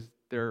because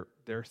their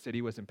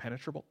city was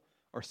impenetrable,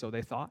 or so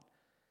they thought.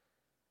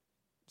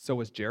 So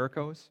was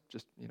Jericho's,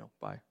 just,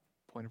 by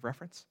point of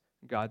reference.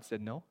 God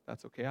said, no,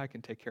 that's okay, I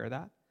can take care of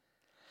that.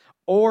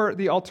 Or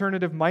the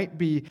alternative might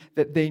be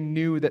that they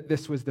knew that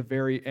this was the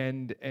very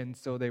end, and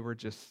so they were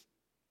just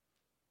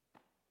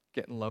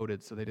getting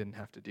loaded so they didn't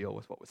have to deal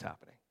with what was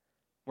happening.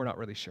 We're not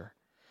really sure.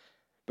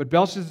 But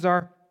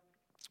Belshazzar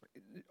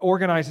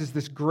organizes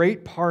this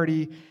great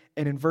party,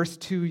 and in verse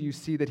 2 you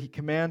see that he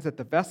commands that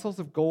the vessels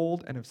of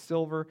gold and of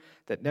silver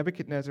that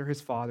Nebuchadnezzar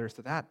his father,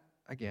 so that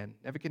again,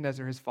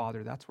 Nebuchadnezzar, his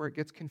father, that's where it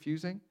gets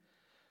confusing.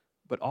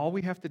 But all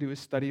we have to do is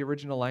study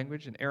original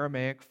language. In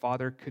Aramaic,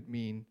 father could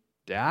mean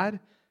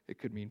dad, it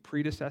could mean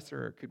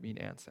predecessor, or it could mean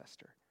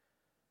ancestor.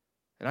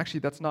 And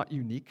actually, that's not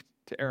unique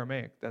to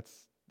Aramaic.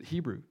 That's the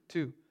Hebrew,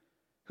 too.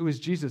 Who is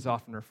Jesus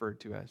often referred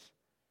to as?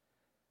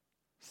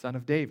 Son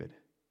of David.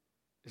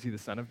 Is he the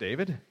son of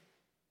David?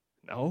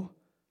 No.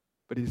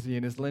 But is he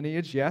in his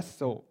lineage? Yes.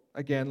 So,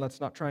 again, let's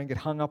not try and get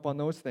hung up on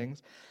those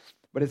things.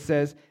 But it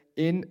says,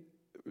 in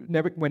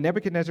when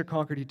Nebuchadnezzar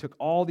conquered, he took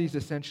all these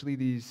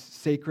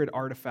sacred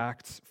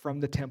artifacts from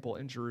the temple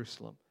in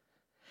Jerusalem.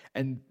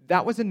 And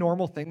that was a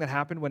normal thing that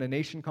happened when a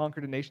nation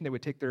conquered a nation. They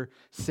would take their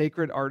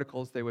sacred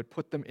articles, they would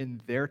put them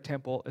in their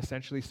temple,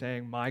 essentially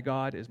saying, my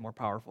God is more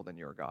powerful than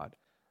your God.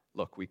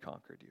 Look, we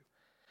conquered you.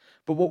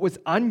 But what was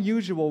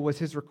unusual was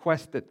his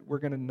request that we're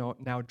going to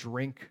now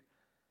drink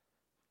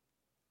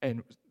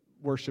and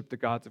worship the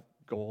gods of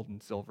gold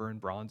and silver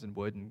and bronze and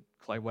wood and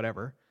clay,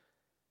 whatever,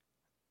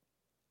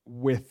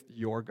 with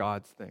your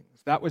God's things.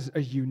 That was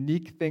a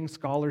unique thing.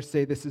 Scholars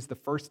say this is the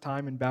first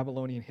time in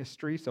Babylonian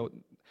history, so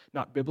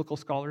not biblical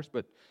scholars,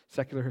 but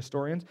secular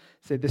historians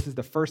say this is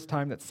the first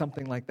time that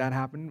something like that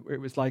happened. It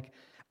was like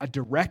a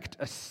direct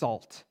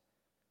assault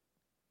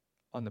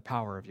on the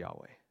power of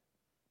Yahweh.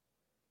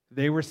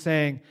 They were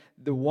saying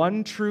the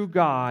one true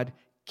God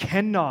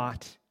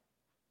cannot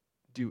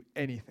do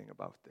anything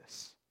about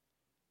this.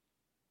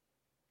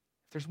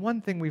 If there's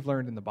one thing we've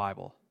learned in the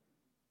Bible,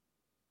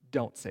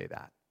 don't say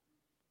that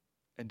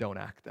and don't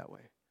act that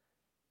way.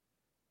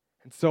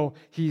 And so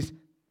he's,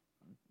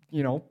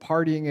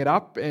 partying it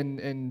up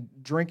and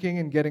drinking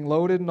and getting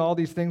loaded and all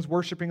these things,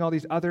 worshiping all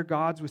these other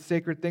gods with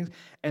sacred things.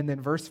 And then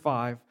verse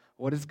 5,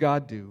 what does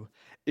God do?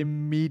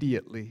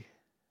 Immediately,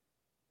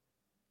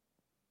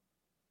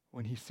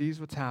 when he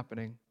sees what's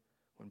happening,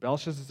 when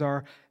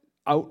Belshazzar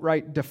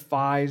outright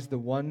defies the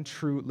one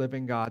true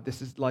living God,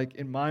 this is like,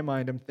 in my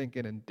mind, I'm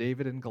thinking in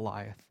David and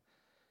Goliath.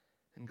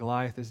 And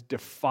Goliath is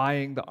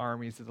defying the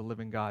armies of the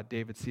living God.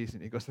 David sees it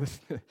and he goes,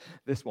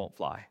 this won't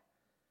fly.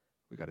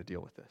 We got to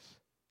deal with this.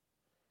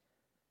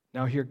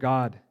 Now here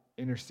God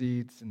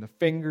intercedes, and the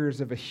fingers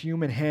of a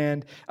human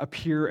hand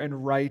appear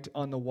and write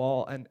on the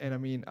wall. And I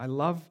mean, I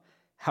love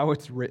how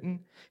it's written.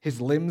 His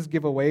limbs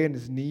give away and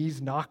his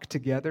knees knock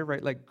together,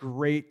 right? Like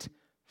great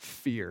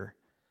fear.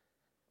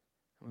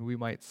 I mean, we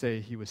might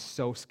say he was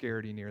so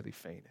scared he nearly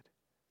fainted.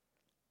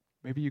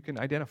 Maybe you can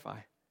identify.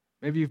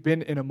 Maybe you've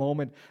been in a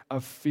moment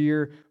of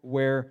fear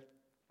where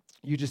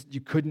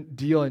you couldn't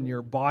deal and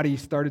your body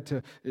started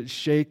to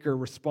shake or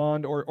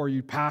respond or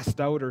you passed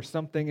out or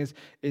something is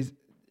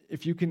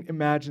if you can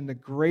imagine the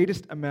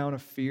greatest amount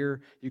of fear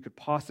you could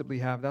possibly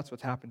have, that's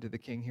what's happened to the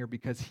king here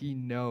because he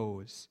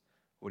knows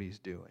what he's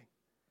doing.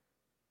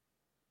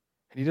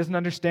 And he doesn't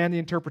understand the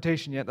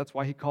interpretation yet. That's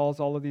why he calls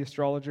all of the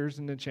astrologers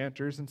and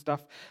enchanters and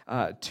stuff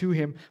to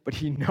him. But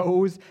he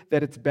knows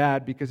that it's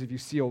bad because if you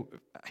see a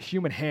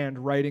human hand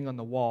writing on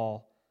the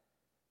wall,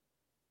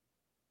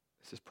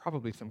 this is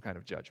probably some kind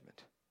of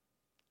judgment,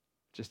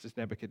 just as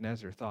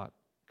Nebuchadnezzar thought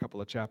a couple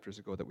of chapters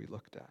ago that we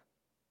looked at.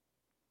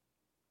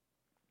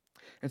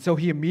 And so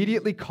he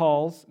immediately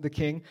calls the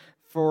king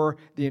for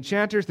the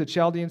enchanters, the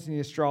Chaldeans, and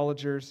the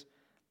astrologers,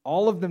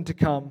 all of them to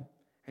come.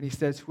 And he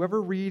says,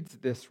 whoever reads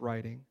this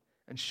writing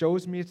and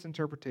shows me its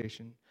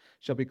interpretation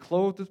shall be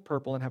clothed with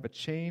purple and have a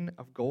chain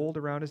of gold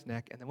around his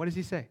neck. And then what does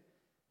he say?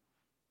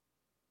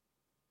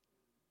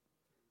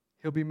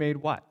 He'll be made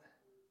what?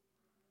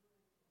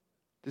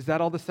 Does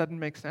that all of a sudden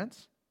make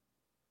sense?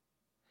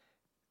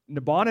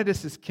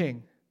 Nabonidus is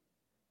king.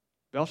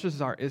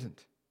 Belshazzar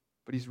isn't,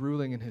 but he's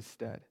ruling in his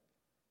stead.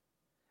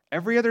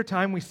 Every other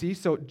time we see,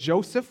 so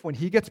Joseph, when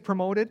he gets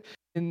promoted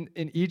in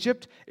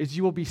Egypt, is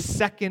you will be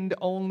second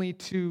only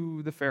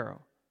to the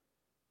Pharaoh.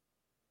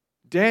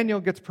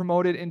 Daniel gets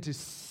promoted into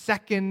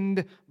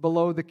second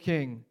below the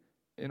king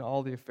in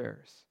all the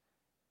affairs.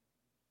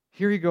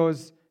 Here he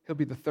goes, he'll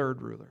be the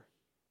third ruler.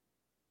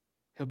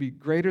 He'll be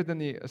greater than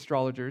the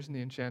astrologers and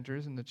the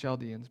enchanters and the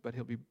Chaldeans, but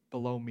he'll be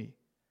below me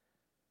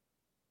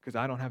because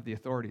I don't have the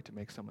authority to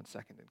make someone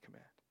second in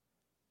command.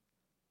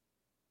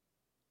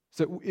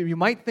 So you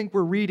might think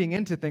we're reading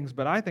into things,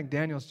 but I think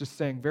Daniel's just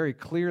saying very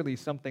clearly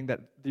something that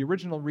the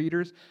original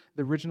readers,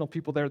 the original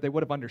people there, they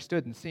would have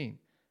understood and seen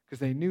because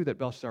they knew that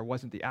Belshazzar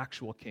wasn't the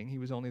actual king. He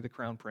was only the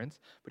crown prince,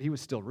 but he was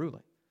still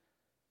ruling.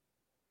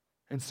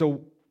 And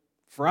so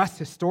for us,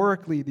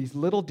 historically, these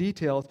little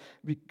details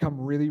become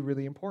really,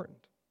 really important.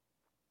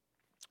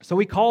 So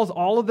he calls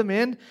all of them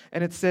in,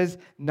 and it says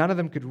none of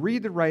them could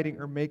read the writing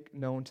or make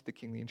known to the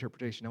king the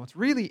interpretation. Now, what's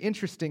really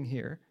interesting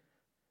here,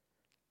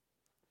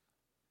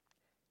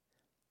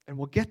 and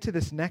we'll get to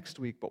this next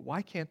week, but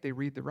why can't they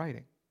read the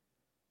writing?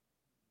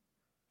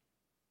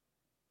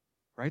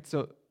 Right?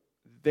 So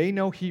they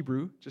know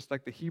Hebrew, just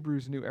like the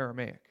Hebrews knew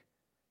Aramaic.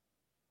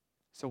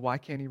 So why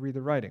can't he read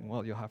the writing?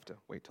 Well, you'll have to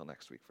wait till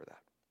next week for that.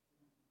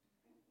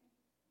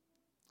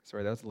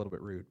 Sorry, that was a little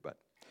bit rude, but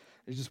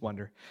you just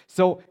wonder.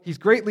 So he's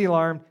greatly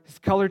alarmed. His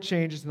color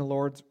changes,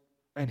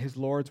 and his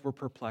lords were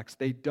perplexed.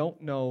 They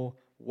don't know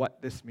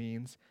what this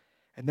means.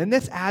 And then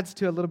this adds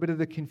to a little bit of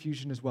the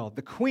confusion as well.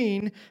 The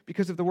queen,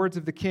 because of the words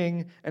of the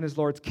king and his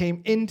lords,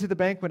 came into the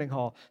banqueting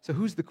hall. So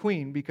who's the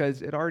queen?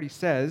 Because it already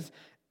says,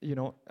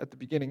 at the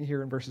beginning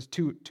here in verses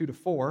 2 to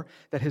 4,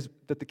 that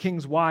the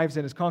king's wives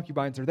and his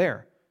concubines are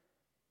there,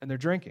 and they're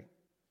drinking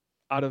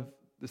out of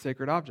the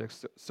sacred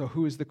objects. So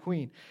who is the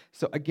queen?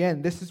 So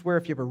again, this is where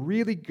if you have a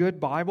really good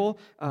Bible,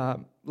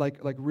 like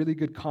really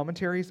good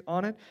commentaries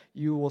on it,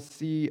 you will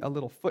see a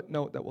little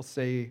footnote that will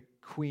say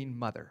Queen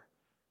Mother.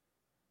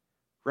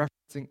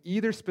 referencing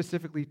either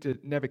specifically to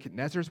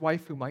Nebuchadnezzar's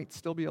wife, who might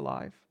still be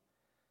alive,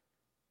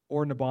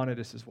 or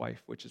Nabonidus'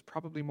 wife, which is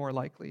probably more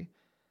likely,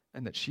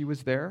 and that she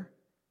was there,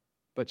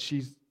 but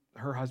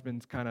her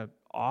husband's kind of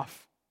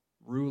off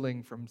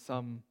ruling from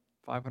some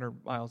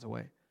 500 miles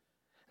away.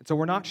 And so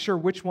we're not sure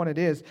which one it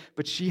is,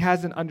 but she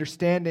has an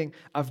understanding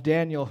of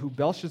Daniel who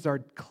Belshazzar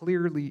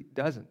clearly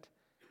doesn't.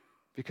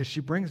 Because she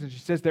brings and she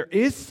says, there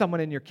is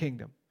someone in your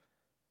kingdom.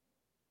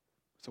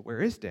 So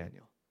where is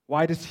Daniel?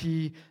 Why does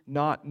he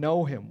not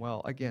know him?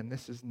 Well, again,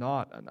 this is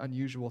not an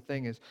unusual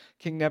thing. As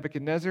King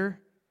Nebuchadnezzar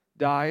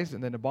dies,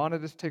 and then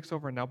Nabonidus takes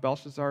over, and now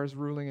Belshazzar is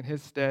ruling in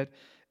his stead,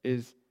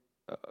 is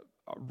a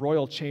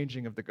royal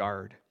changing of the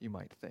guard, you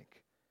might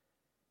think.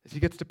 As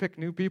he gets to pick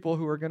new people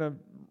who are going to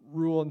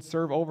rule and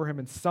serve over him,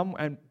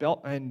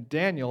 and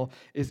Daniel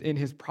is in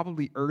his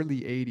probably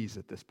early 80s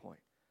at this point.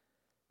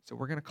 So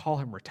we're going to call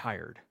him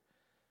retired.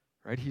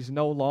 Right? He's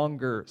no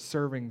longer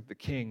serving the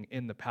king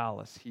in the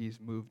palace.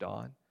 He's moved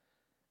on.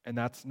 And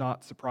that's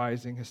not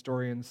surprising.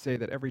 Historians say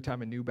that every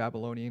time a new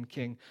Babylonian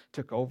king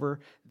took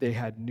over, they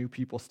had new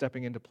people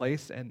stepping into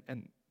place.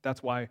 And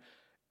that's why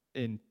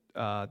in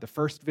the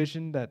first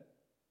vision that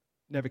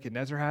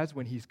Nebuchadnezzar has,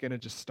 when he's going to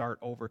just start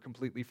over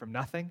completely from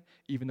nothing,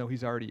 even though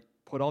he's already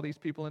put all these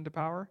people into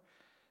power,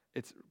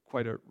 it's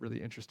quite a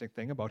really interesting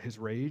thing about his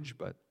rage,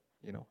 but,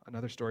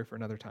 another story for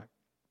another time.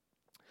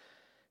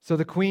 So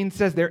the queen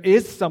says, there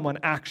is someone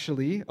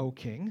actually, O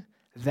king,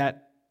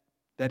 that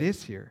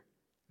is here,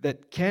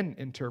 that can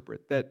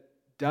interpret, that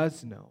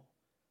does know.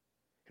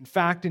 In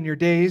fact, in the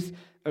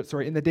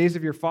days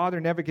of your father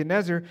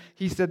Nebuchadnezzar,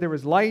 he said there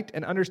was light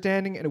and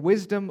understanding and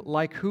wisdom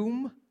like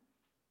whom?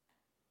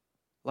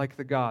 Like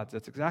the gods.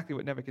 That's exactly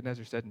what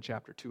Nebuchadnezzar said in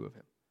chapter 2 of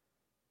him.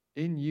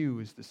 In you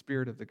is the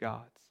spirit of the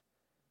gods.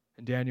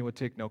 And Daniel would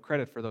take no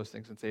credit for those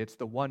things and say it's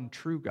the one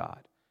true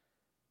God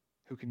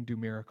who can do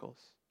miracles,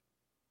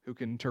 who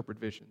can interpret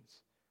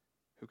visions,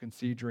 who can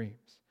see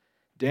dreams.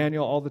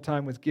 Daniel all the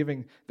time was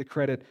giving the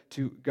credit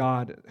to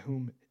God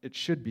whom it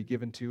should be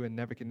given to, and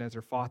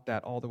Nebuchadnezzar fought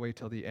that all the way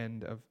till the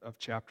end of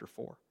chapter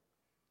 4.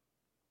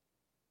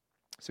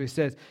 So he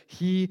says,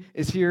 he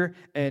is here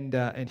and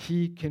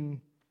he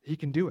can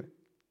do it.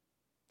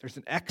 There's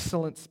an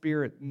excellent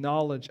spirit,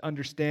 knowledge,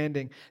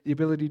 understanding, the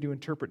ability to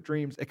interpret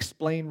dreams,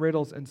 explain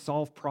riddles, and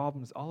solve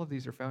problems. All of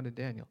these are found in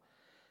Daniel.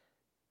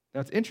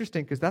 Now, it's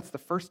interesting because that's the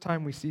first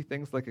time we see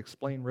things like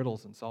explain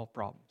riddles and solve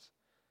problems.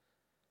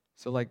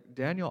 So,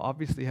 Daniel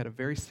obviously had a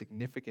very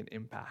significant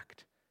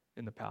impact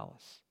in the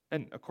palace.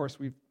 And, of course,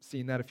 we've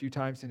seen that a few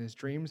times in his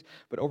dreams,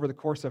 but over the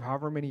course of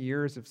however many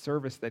years of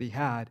service that he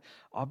had,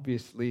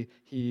 obviously,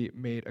 he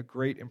made a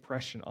great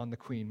impression on the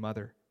Queen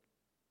Mother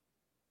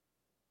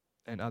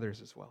and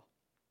others as well.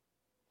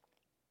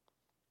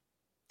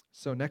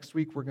 So next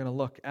week we're going to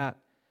look at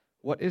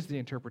what is the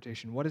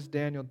interpretation, what does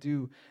Daniel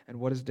do, and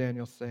what does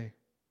Daniel say.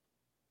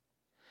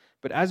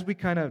 But as we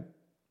kind of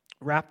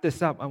wrap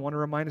this up, I want to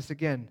remind us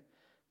again,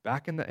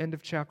 back in the end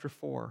of chapter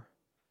 4,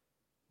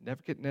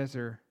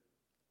 Nebuchadnezzar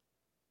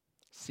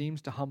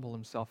seems to humble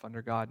himself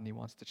under God, and he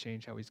wants to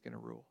change how he's going to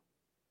rule.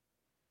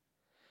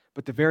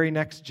 But the very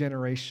next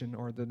generation,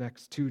 or the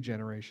next 2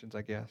 generations,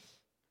 I guess,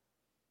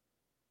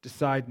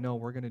 decide, no,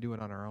 we're going to do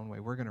it on our own way.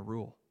 We're going to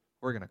rule.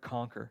 We're going to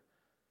conquer.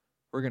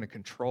 We're going to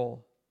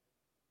control.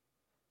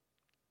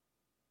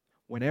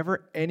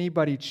 Whenever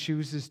anybody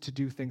chooses to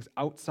do things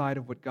outside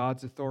of what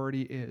God's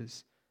authority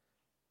is,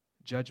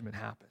 judgment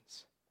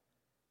happens.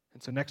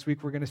 And so next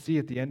week we're going to see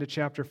at the end of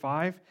chapter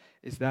 5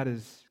 is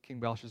King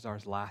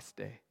Belshazzar's last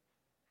day.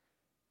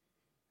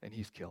 And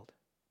he's killed.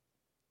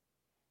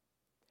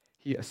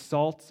 He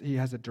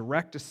has a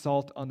direct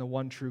assault on the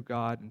one true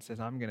God and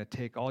says, I'm going to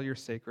take all your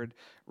sacred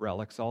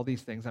relics, all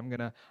these things, I'm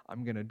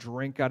going to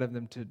drink out of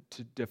them to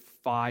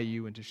defy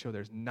you and to show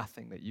there's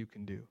nothing that you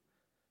can do.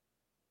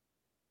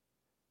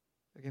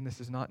 Again,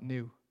 this is not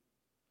new.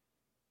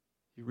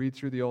 You read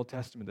through the Old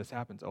Testament, this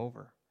happens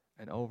over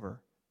and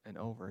over and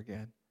over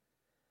again.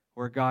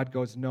 Where God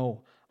goes,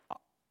 no,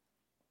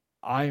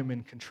 I am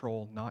in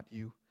control, not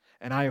you.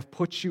 And I have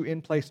put you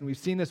in place. And we've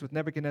seen this with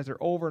Nebuchadnezzar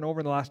over and over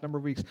in the last number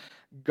of weeks.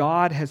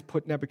 God has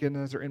put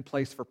Nebuchadnezzar in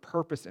place for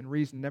purpose and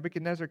reason.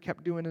 Nebuchadnezzar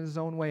kept doing it his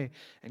own way.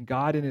 And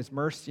God in his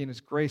mercy and his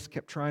grace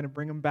kept trying to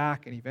bring him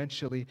back. And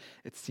eventually,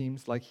 it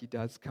seems like he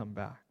does come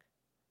back.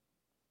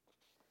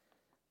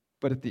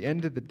 But at the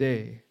end of the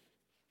day,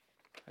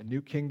 a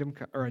new king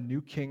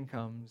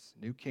comes,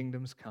 new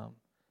kingdoms come.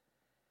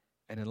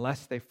 And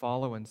unless they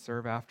follow and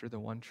serve after the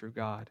one true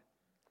God,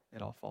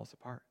 it all falls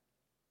apart.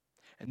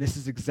 And this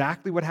is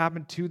exactly what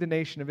happened to the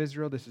nation of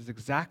Israel. This is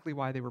exactly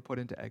why they were put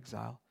into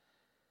exile.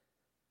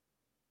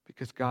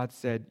 Because God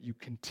said, you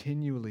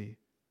continually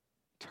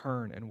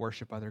turn and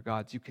worship other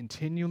gods. You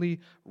continually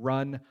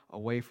run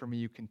away from me.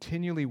 You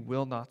continually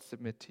will not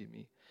submit to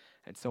me.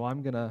 And so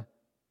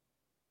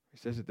he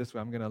says it this way,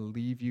 I'm going to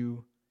leave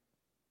you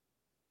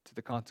to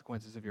the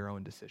consequences of your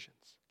own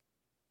decisions.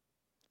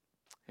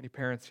 Any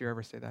parents here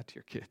ever say that to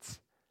your kids?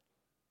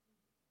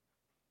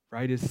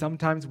 right? Is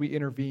sometimes we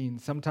intervene,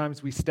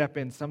 sometimes we step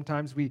in,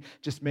 sometimes we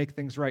just make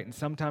things right, and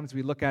sometimes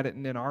we look at it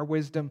and in our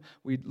wisdom,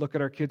 we look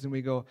at our kids and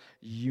we go,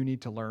 you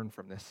need to learn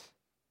from this.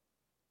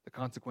 The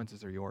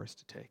consequences are yours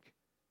to take.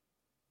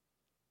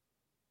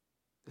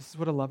 This is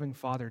what a loving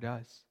father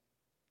does.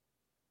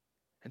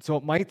 And so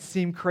it might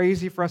seem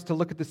crazy for us to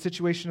look at the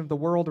situation of the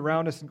world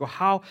around us and go,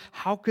 how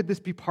could this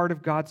be part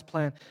of God's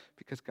plan?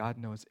 Because God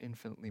knows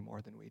infinitely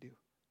more than we do.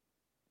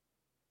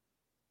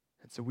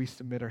 And so we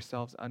submit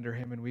ourselves under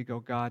him and we go,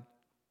 God,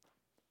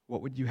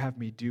 what would you have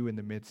me do in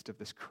the midst of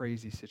this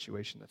crazy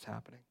situation that's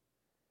happening?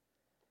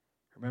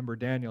 Remember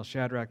Daniel,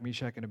 Shadrach,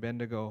 Meshach, and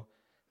Abednego,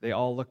 they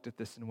all looked at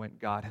this and went,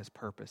 God has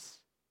purpose,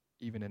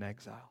 even in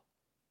exile.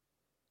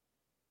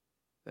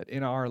 That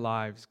in our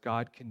lives,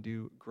 God can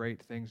do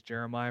great things.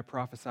 Jeremiah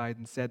prophesied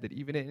and said that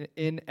even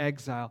in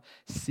exile,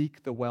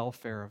 seek the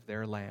welfare of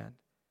their land.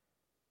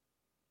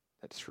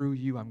 That through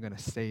you, I'm going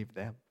to save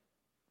them.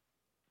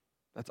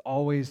 That's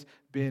always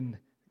been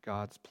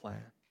God's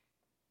plan.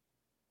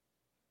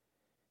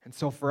 And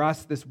so for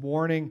us, this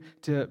warning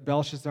to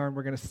Belshazzar, and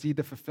we're going to see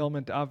the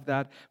fulfillment of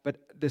that, but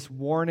this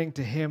warning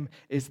to him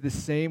is the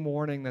same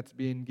warning that's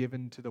being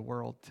given to the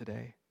world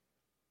today.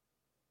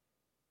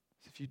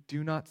 If you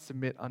do not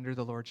submit under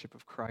the lordship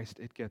of Christ,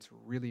 it gets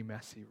really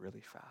messy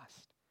really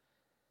fast.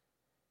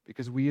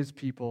 Because we as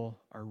people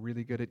are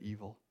really good at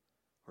evil.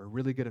 We're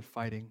really good at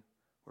fighting.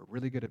 We're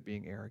really good at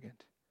being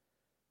arrogant.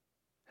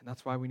 And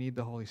that's why we need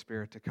the Holy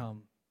Spirit to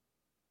come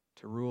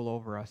to rule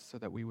over us so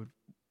that we would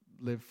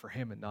live for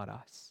him and not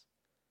us.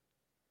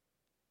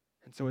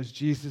 And so as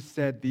Jesus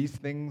said, these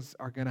things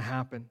are going to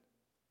happen.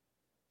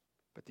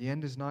 But the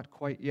end is not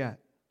quite yet.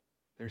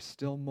 There's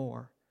still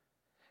more.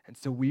 And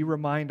so we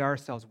remind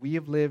ourselves, we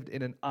have lived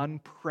in an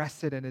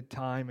unprecedented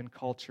time and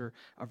culture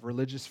of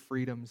religious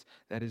freedoms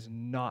that is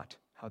not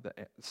how the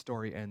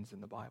story ends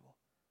in the Bible.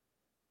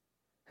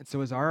 And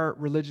so as our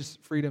religious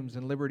freedoms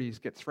and liberties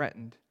get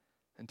threatened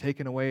and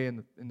taken away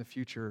in the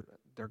future,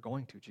 they're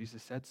going to.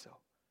 Jesus said so.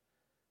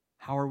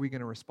 How are we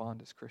going to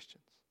respond as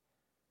Christians?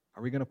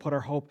 Are we going to put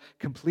our hope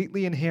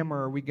completely in him,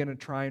 or are we going to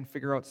try and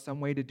figure out some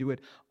way to do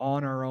it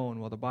on our own?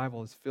 Well, the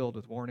Bible is filled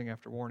with warning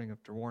after warning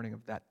after warning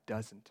of that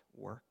doesn't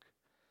work.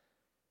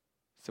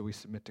 So we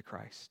submit to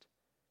Christ.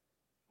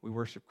 We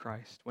worship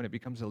Christ. When it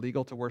becomes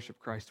illegal to worship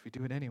Christ, we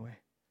do it anyway.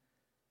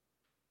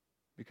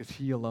 Because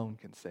he alone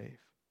can save.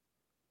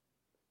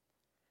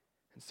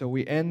 And so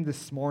we end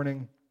this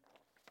morning,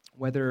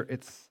 whether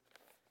it's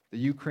the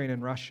Ukraine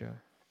and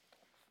Russia,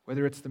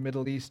 whether it's the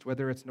Middle East,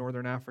 whether it's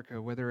Northern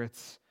Africa, whether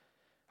it's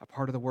a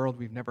part of the world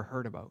we've never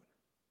heard about.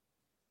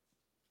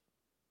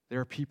 There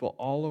are people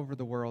all over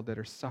the world that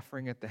are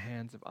suffering at the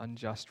hands of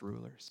unjust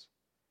rulers.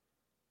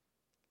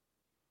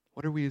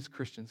 What are we as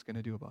Christians going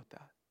to do about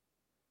that?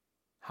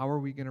 How are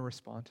we going to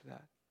respond to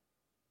that?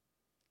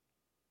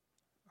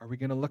 Are we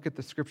going to look at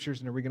the scriptures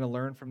and are we going to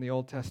learn from the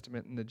Old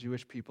Testament and the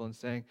Jewish people and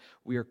saying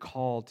we are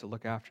called to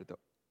look after the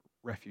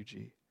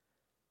refugee?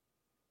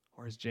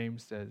 Or as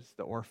James says,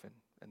 the orphan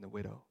and the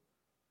widow?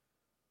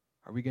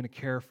 Are we going to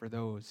care for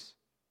those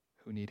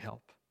who need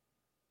help?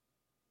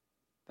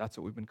 That's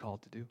what we've been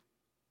called to do.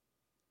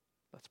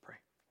 Let's pray.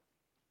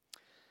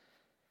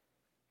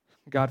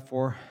 God,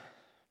 for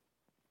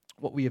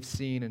what we have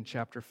seen in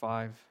chapter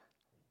 5,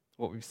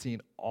 what we've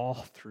seen all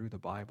through the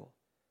Bible,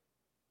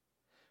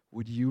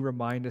 would you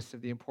remind us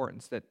of the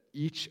importance that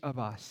each of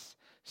us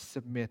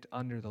submit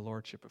under the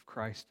lordship of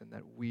Christ and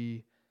that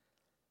we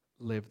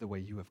live the way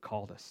you have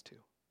called us to,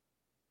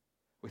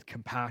 with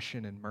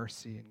compassion and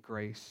mercy and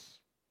grace,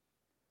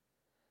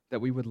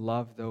 that we would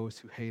love those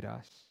who hate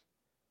us,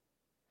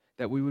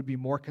 that we would be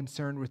more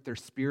concerned with their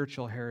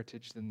spiritual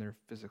heritage than their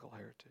physical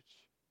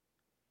heritage,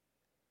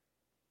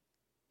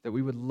 that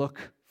we would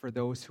look for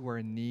those who are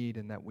in need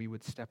and that we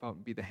would step out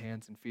and be the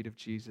hands and feet of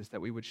Jesus, that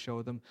we would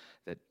show them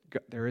that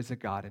there is a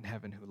God in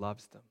heaven who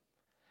loves them.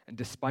 And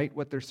despite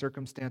what their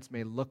circumstance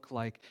may look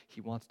like,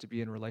 he wants to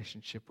be in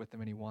relationship with them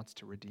and he wants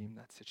to redeem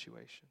that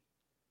situation.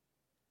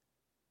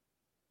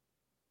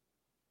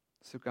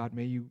 So God,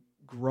 may you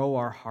grow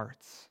our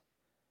hearts.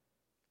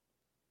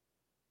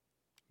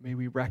 May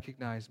we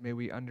recognize, may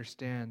we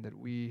understand that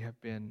we have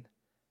been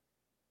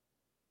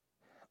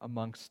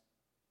amongst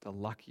the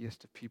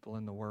luckiest of people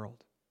in the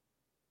world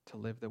to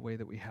live the way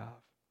that we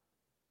have.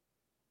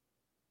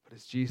 But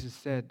as Jesus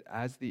said,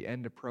 as the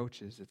end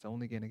approaches, it's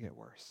only going to get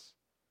worse.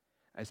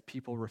 As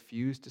people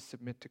refuse to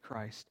submit to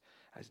Christ,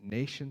 as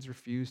nations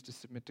refuse to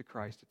submit to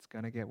Christ, it's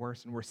going to get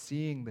worse. And we're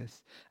seeing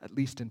this, at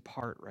least in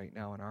part right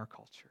now in our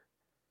culture.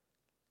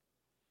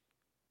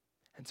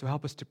 And so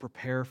help us to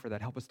prepare for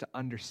that. Help us to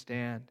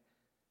understand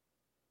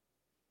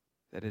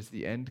that as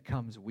the end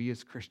comes, we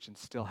as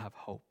Christians still have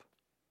hope.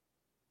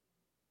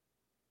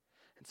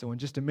 And so in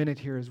just a minute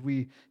here, as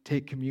we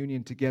take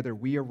communion together,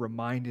 we are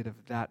reminded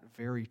of that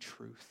very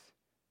truth.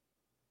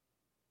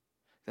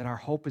 That our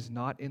hope is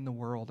not in the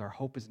world, our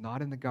hope is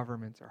not in the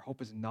governments, our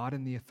hope is not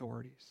in the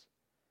authorities.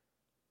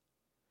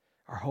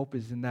 Our hope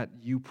is in that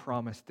you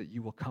promised that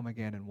you will come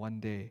again and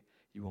one day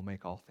you will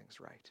make all things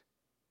right.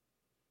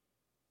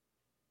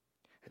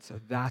 And so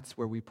that's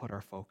where we put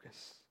our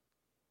focus.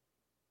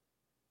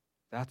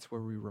 That's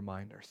where we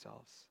remind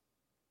ourselves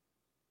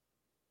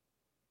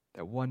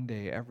that one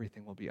day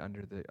everything will be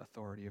under the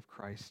authority of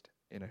Christ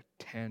in a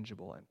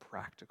tangible and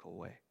practical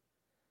way.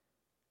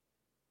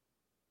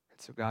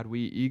 And so, God, we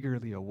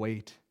eagerly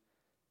await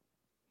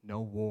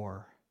no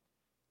war,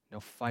 no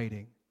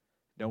fighting,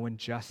 no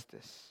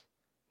injustice,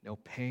 no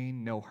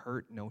pain, no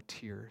hurt, no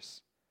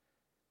tears.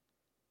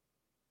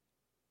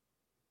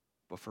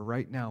 But for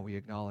right now, we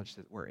acknowledge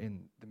that we're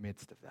in the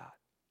midst of that.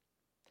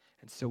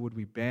 And so would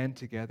we band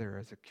together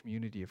as a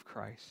community of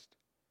Christ?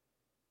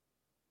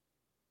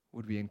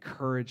 Would we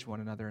encourage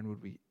one another, and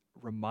would we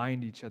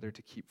remind each other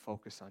to keep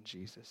focus on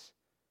Jesus?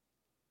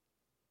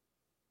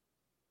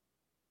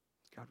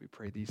 God, we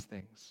pray these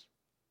things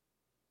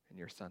in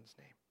your Son's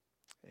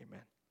name.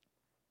 Amen.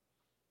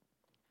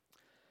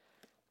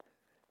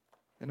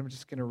 And I'm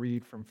just going to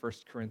read from 1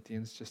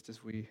 Corinthians just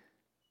as we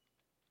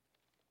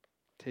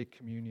take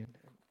communion.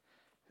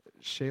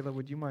 Shayla,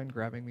 would you mind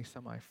grabbing me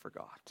some? I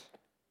forgot.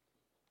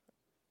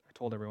 I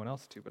told everyone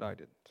else to, but I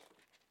didn't.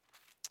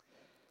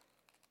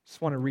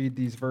 Just want to read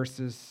these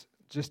verses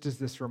just as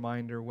this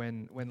reminder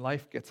when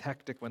life gets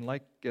hectic, when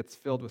life gets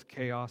filled with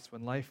chaos,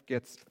 when life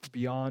gets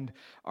beyond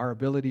our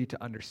ability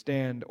to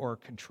understand or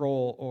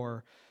control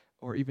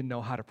or even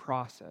know how to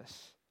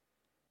process,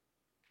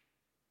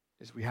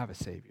 is we have a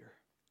Savior.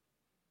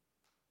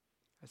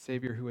 A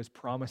Savior who has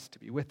promised to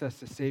be with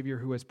us, a Savior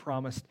who has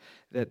promised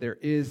that there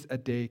is a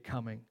day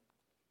coming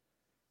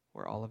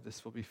where all of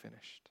this will be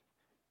finished.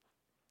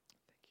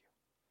 Thank you.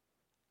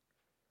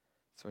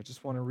 So I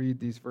just want to read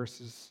these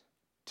verses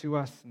to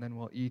us, and then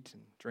we'll eat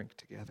and drink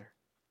together.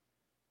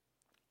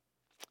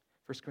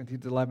 1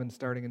 Corinthians 11,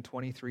 starting in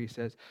 23,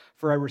 says,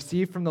 "For I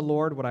received from the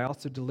Lord what I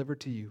also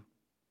delivered to you,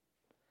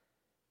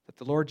 that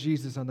the Lord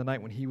Jesus, on the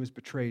night when he was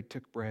betrayed,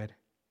 took bread.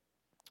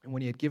 And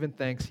when he had given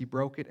thanks, he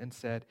broke it and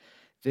said,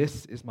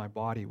 'This is my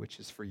body, which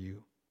is for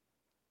you.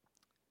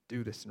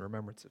 Do this in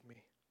remembrance of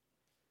me.'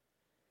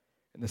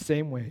 In the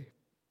same way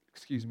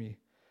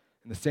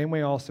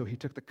also, he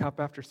took the cup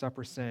after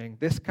supper, saying,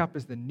 'This cup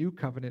is the new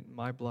covenant in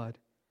my blood.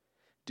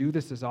 Do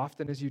this as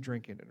often as you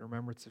drink it in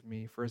remembrance of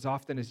me. For as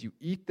often as you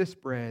eat this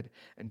bread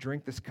and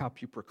drink this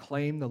cup, you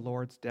proclaim the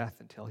Lord's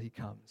death until he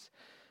comes.'"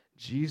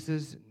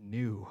 Jesus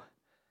knew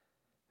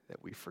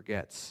that we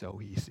forget so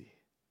easy.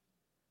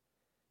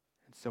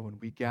 And so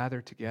when we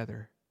gather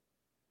together,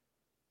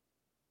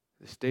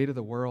 the state of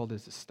the world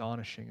is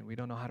astonishing, and we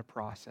don't know how to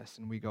process,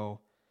 and we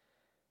go,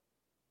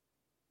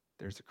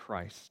 there's a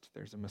Christ,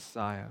 there's a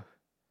Messiah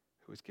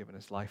who has given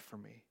his life for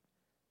me,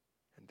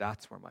 and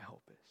that's where my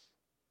hope is.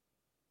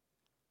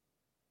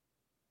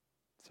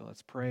 So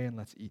let's pray and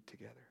let's eat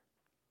together.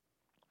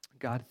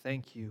 God,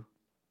 thank you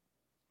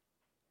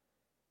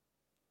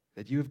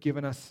that you have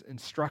given us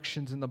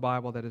instructions in the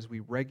Bible that as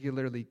we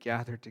regularly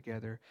gather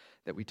together,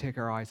 that we take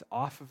our eyes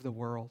off of the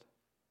world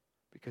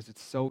because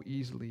it's so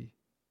easily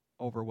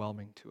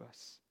overwhelming to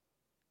us.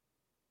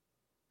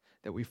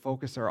 That we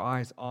focus our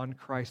eyes on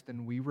Christ,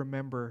 and we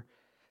remember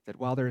that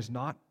while there is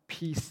not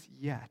peace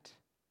yet,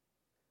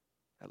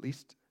 at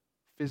least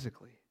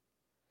physically,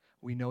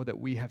 we know that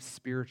we have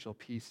spiritual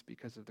peace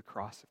because of the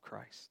cross of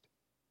Christ.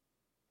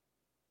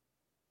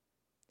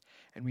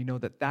 And we know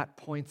that that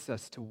points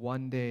us to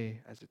one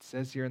day, as it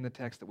says here in the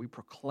text, that we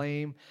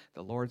proclaim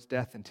the Lord's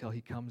death until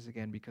he comes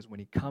again, because when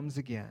he comes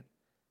again,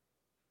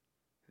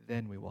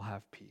 then we will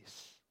have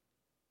peace.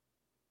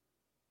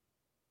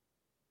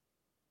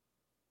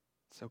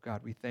 So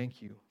God, we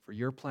thank you for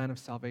your plan of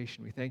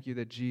salvation. We thank you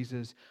that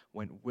Jesus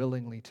went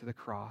willingly to the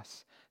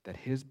cross, that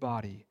his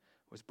body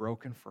was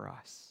broken for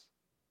us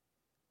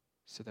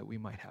so that we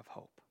might have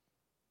hope.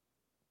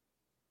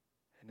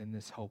 And in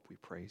this hope we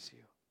praise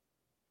you.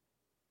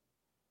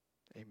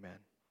 Amen.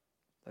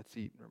 Let's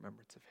eat in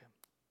remembrance of him.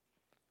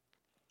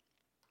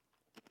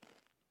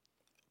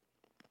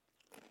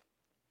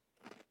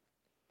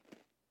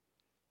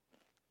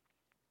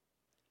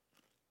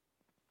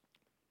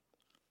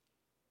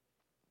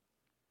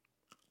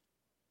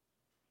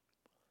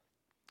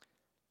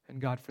 And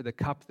God, for the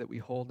cup that we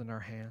hold in our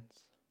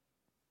hands,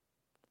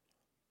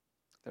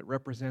 that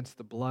represents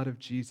the blood of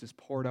Jesus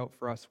poured out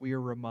for us, we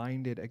are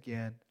reminded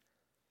again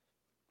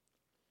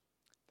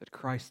that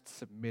Christ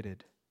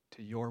submitted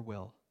to your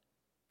will,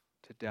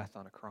 to death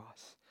on a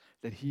cross.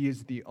 That he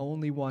is the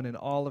only one in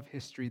all of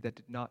history that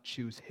did not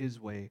choose his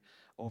way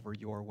over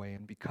your way.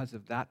 And because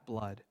of that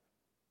blood,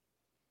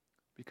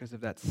 because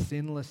of that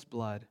sinless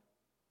blood,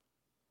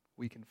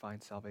 we can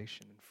find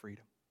salvation and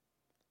freedom.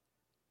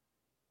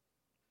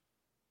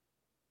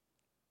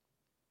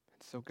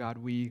 And so, God,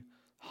 we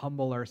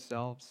humble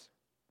ourselves.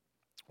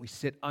 We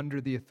sit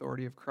under the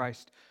authority of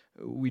Christ.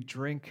 We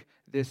drink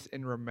this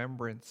in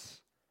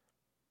remembrance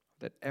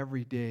that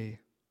every day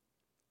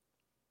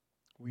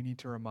we need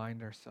to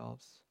remind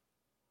ourselves,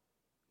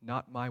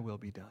 not my will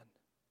be done,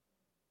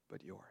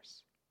 but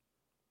yours.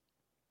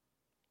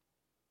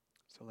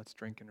 So let's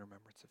drink in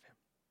remembrance of him.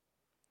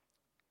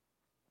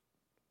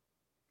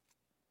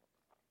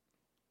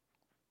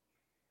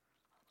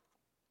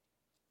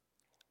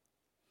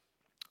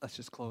 Let's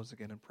just close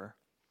again in prayer.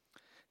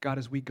 God,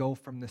 as we go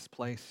from this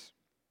place,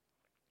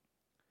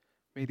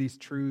 may these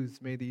truths,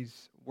 may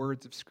these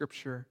words of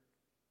Scripture,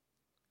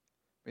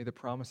 may the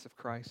promise of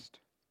Christ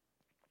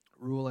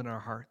rule in our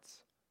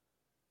hearts.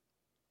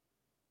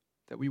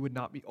 That we would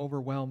not be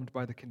overwhelmed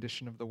by the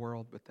condition of the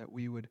world, but that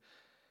we would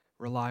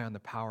rely on the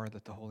power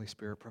that the Holy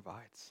Spirit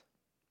provides,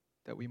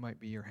 that we might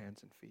be your hands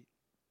and feet.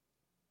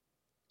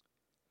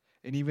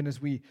 And even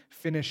as we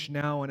finish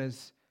now and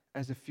as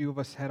a few of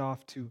us head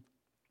off to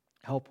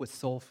help with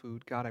soul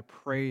food, God, I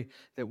pray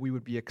that we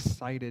would be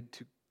excited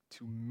to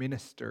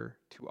minister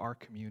to our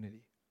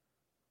community,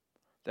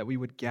 that we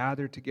would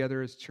gather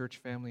together as church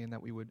family and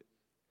that we would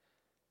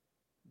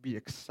be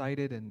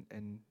excited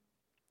and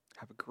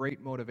have a great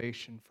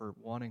motivation for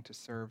wanting to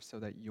serve so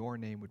that your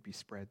name would be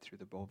spread through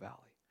the Bow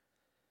Valley.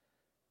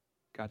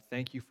 God,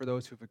 thank you for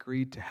those who have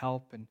agreed to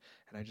help, and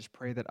I just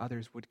pray that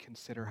others would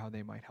consider how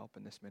they might help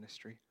in this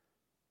ministry.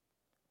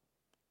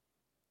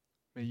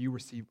 May you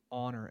receive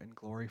honor and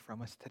glory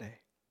from us today.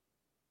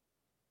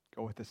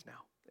 Go with us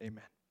now.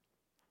 Amen.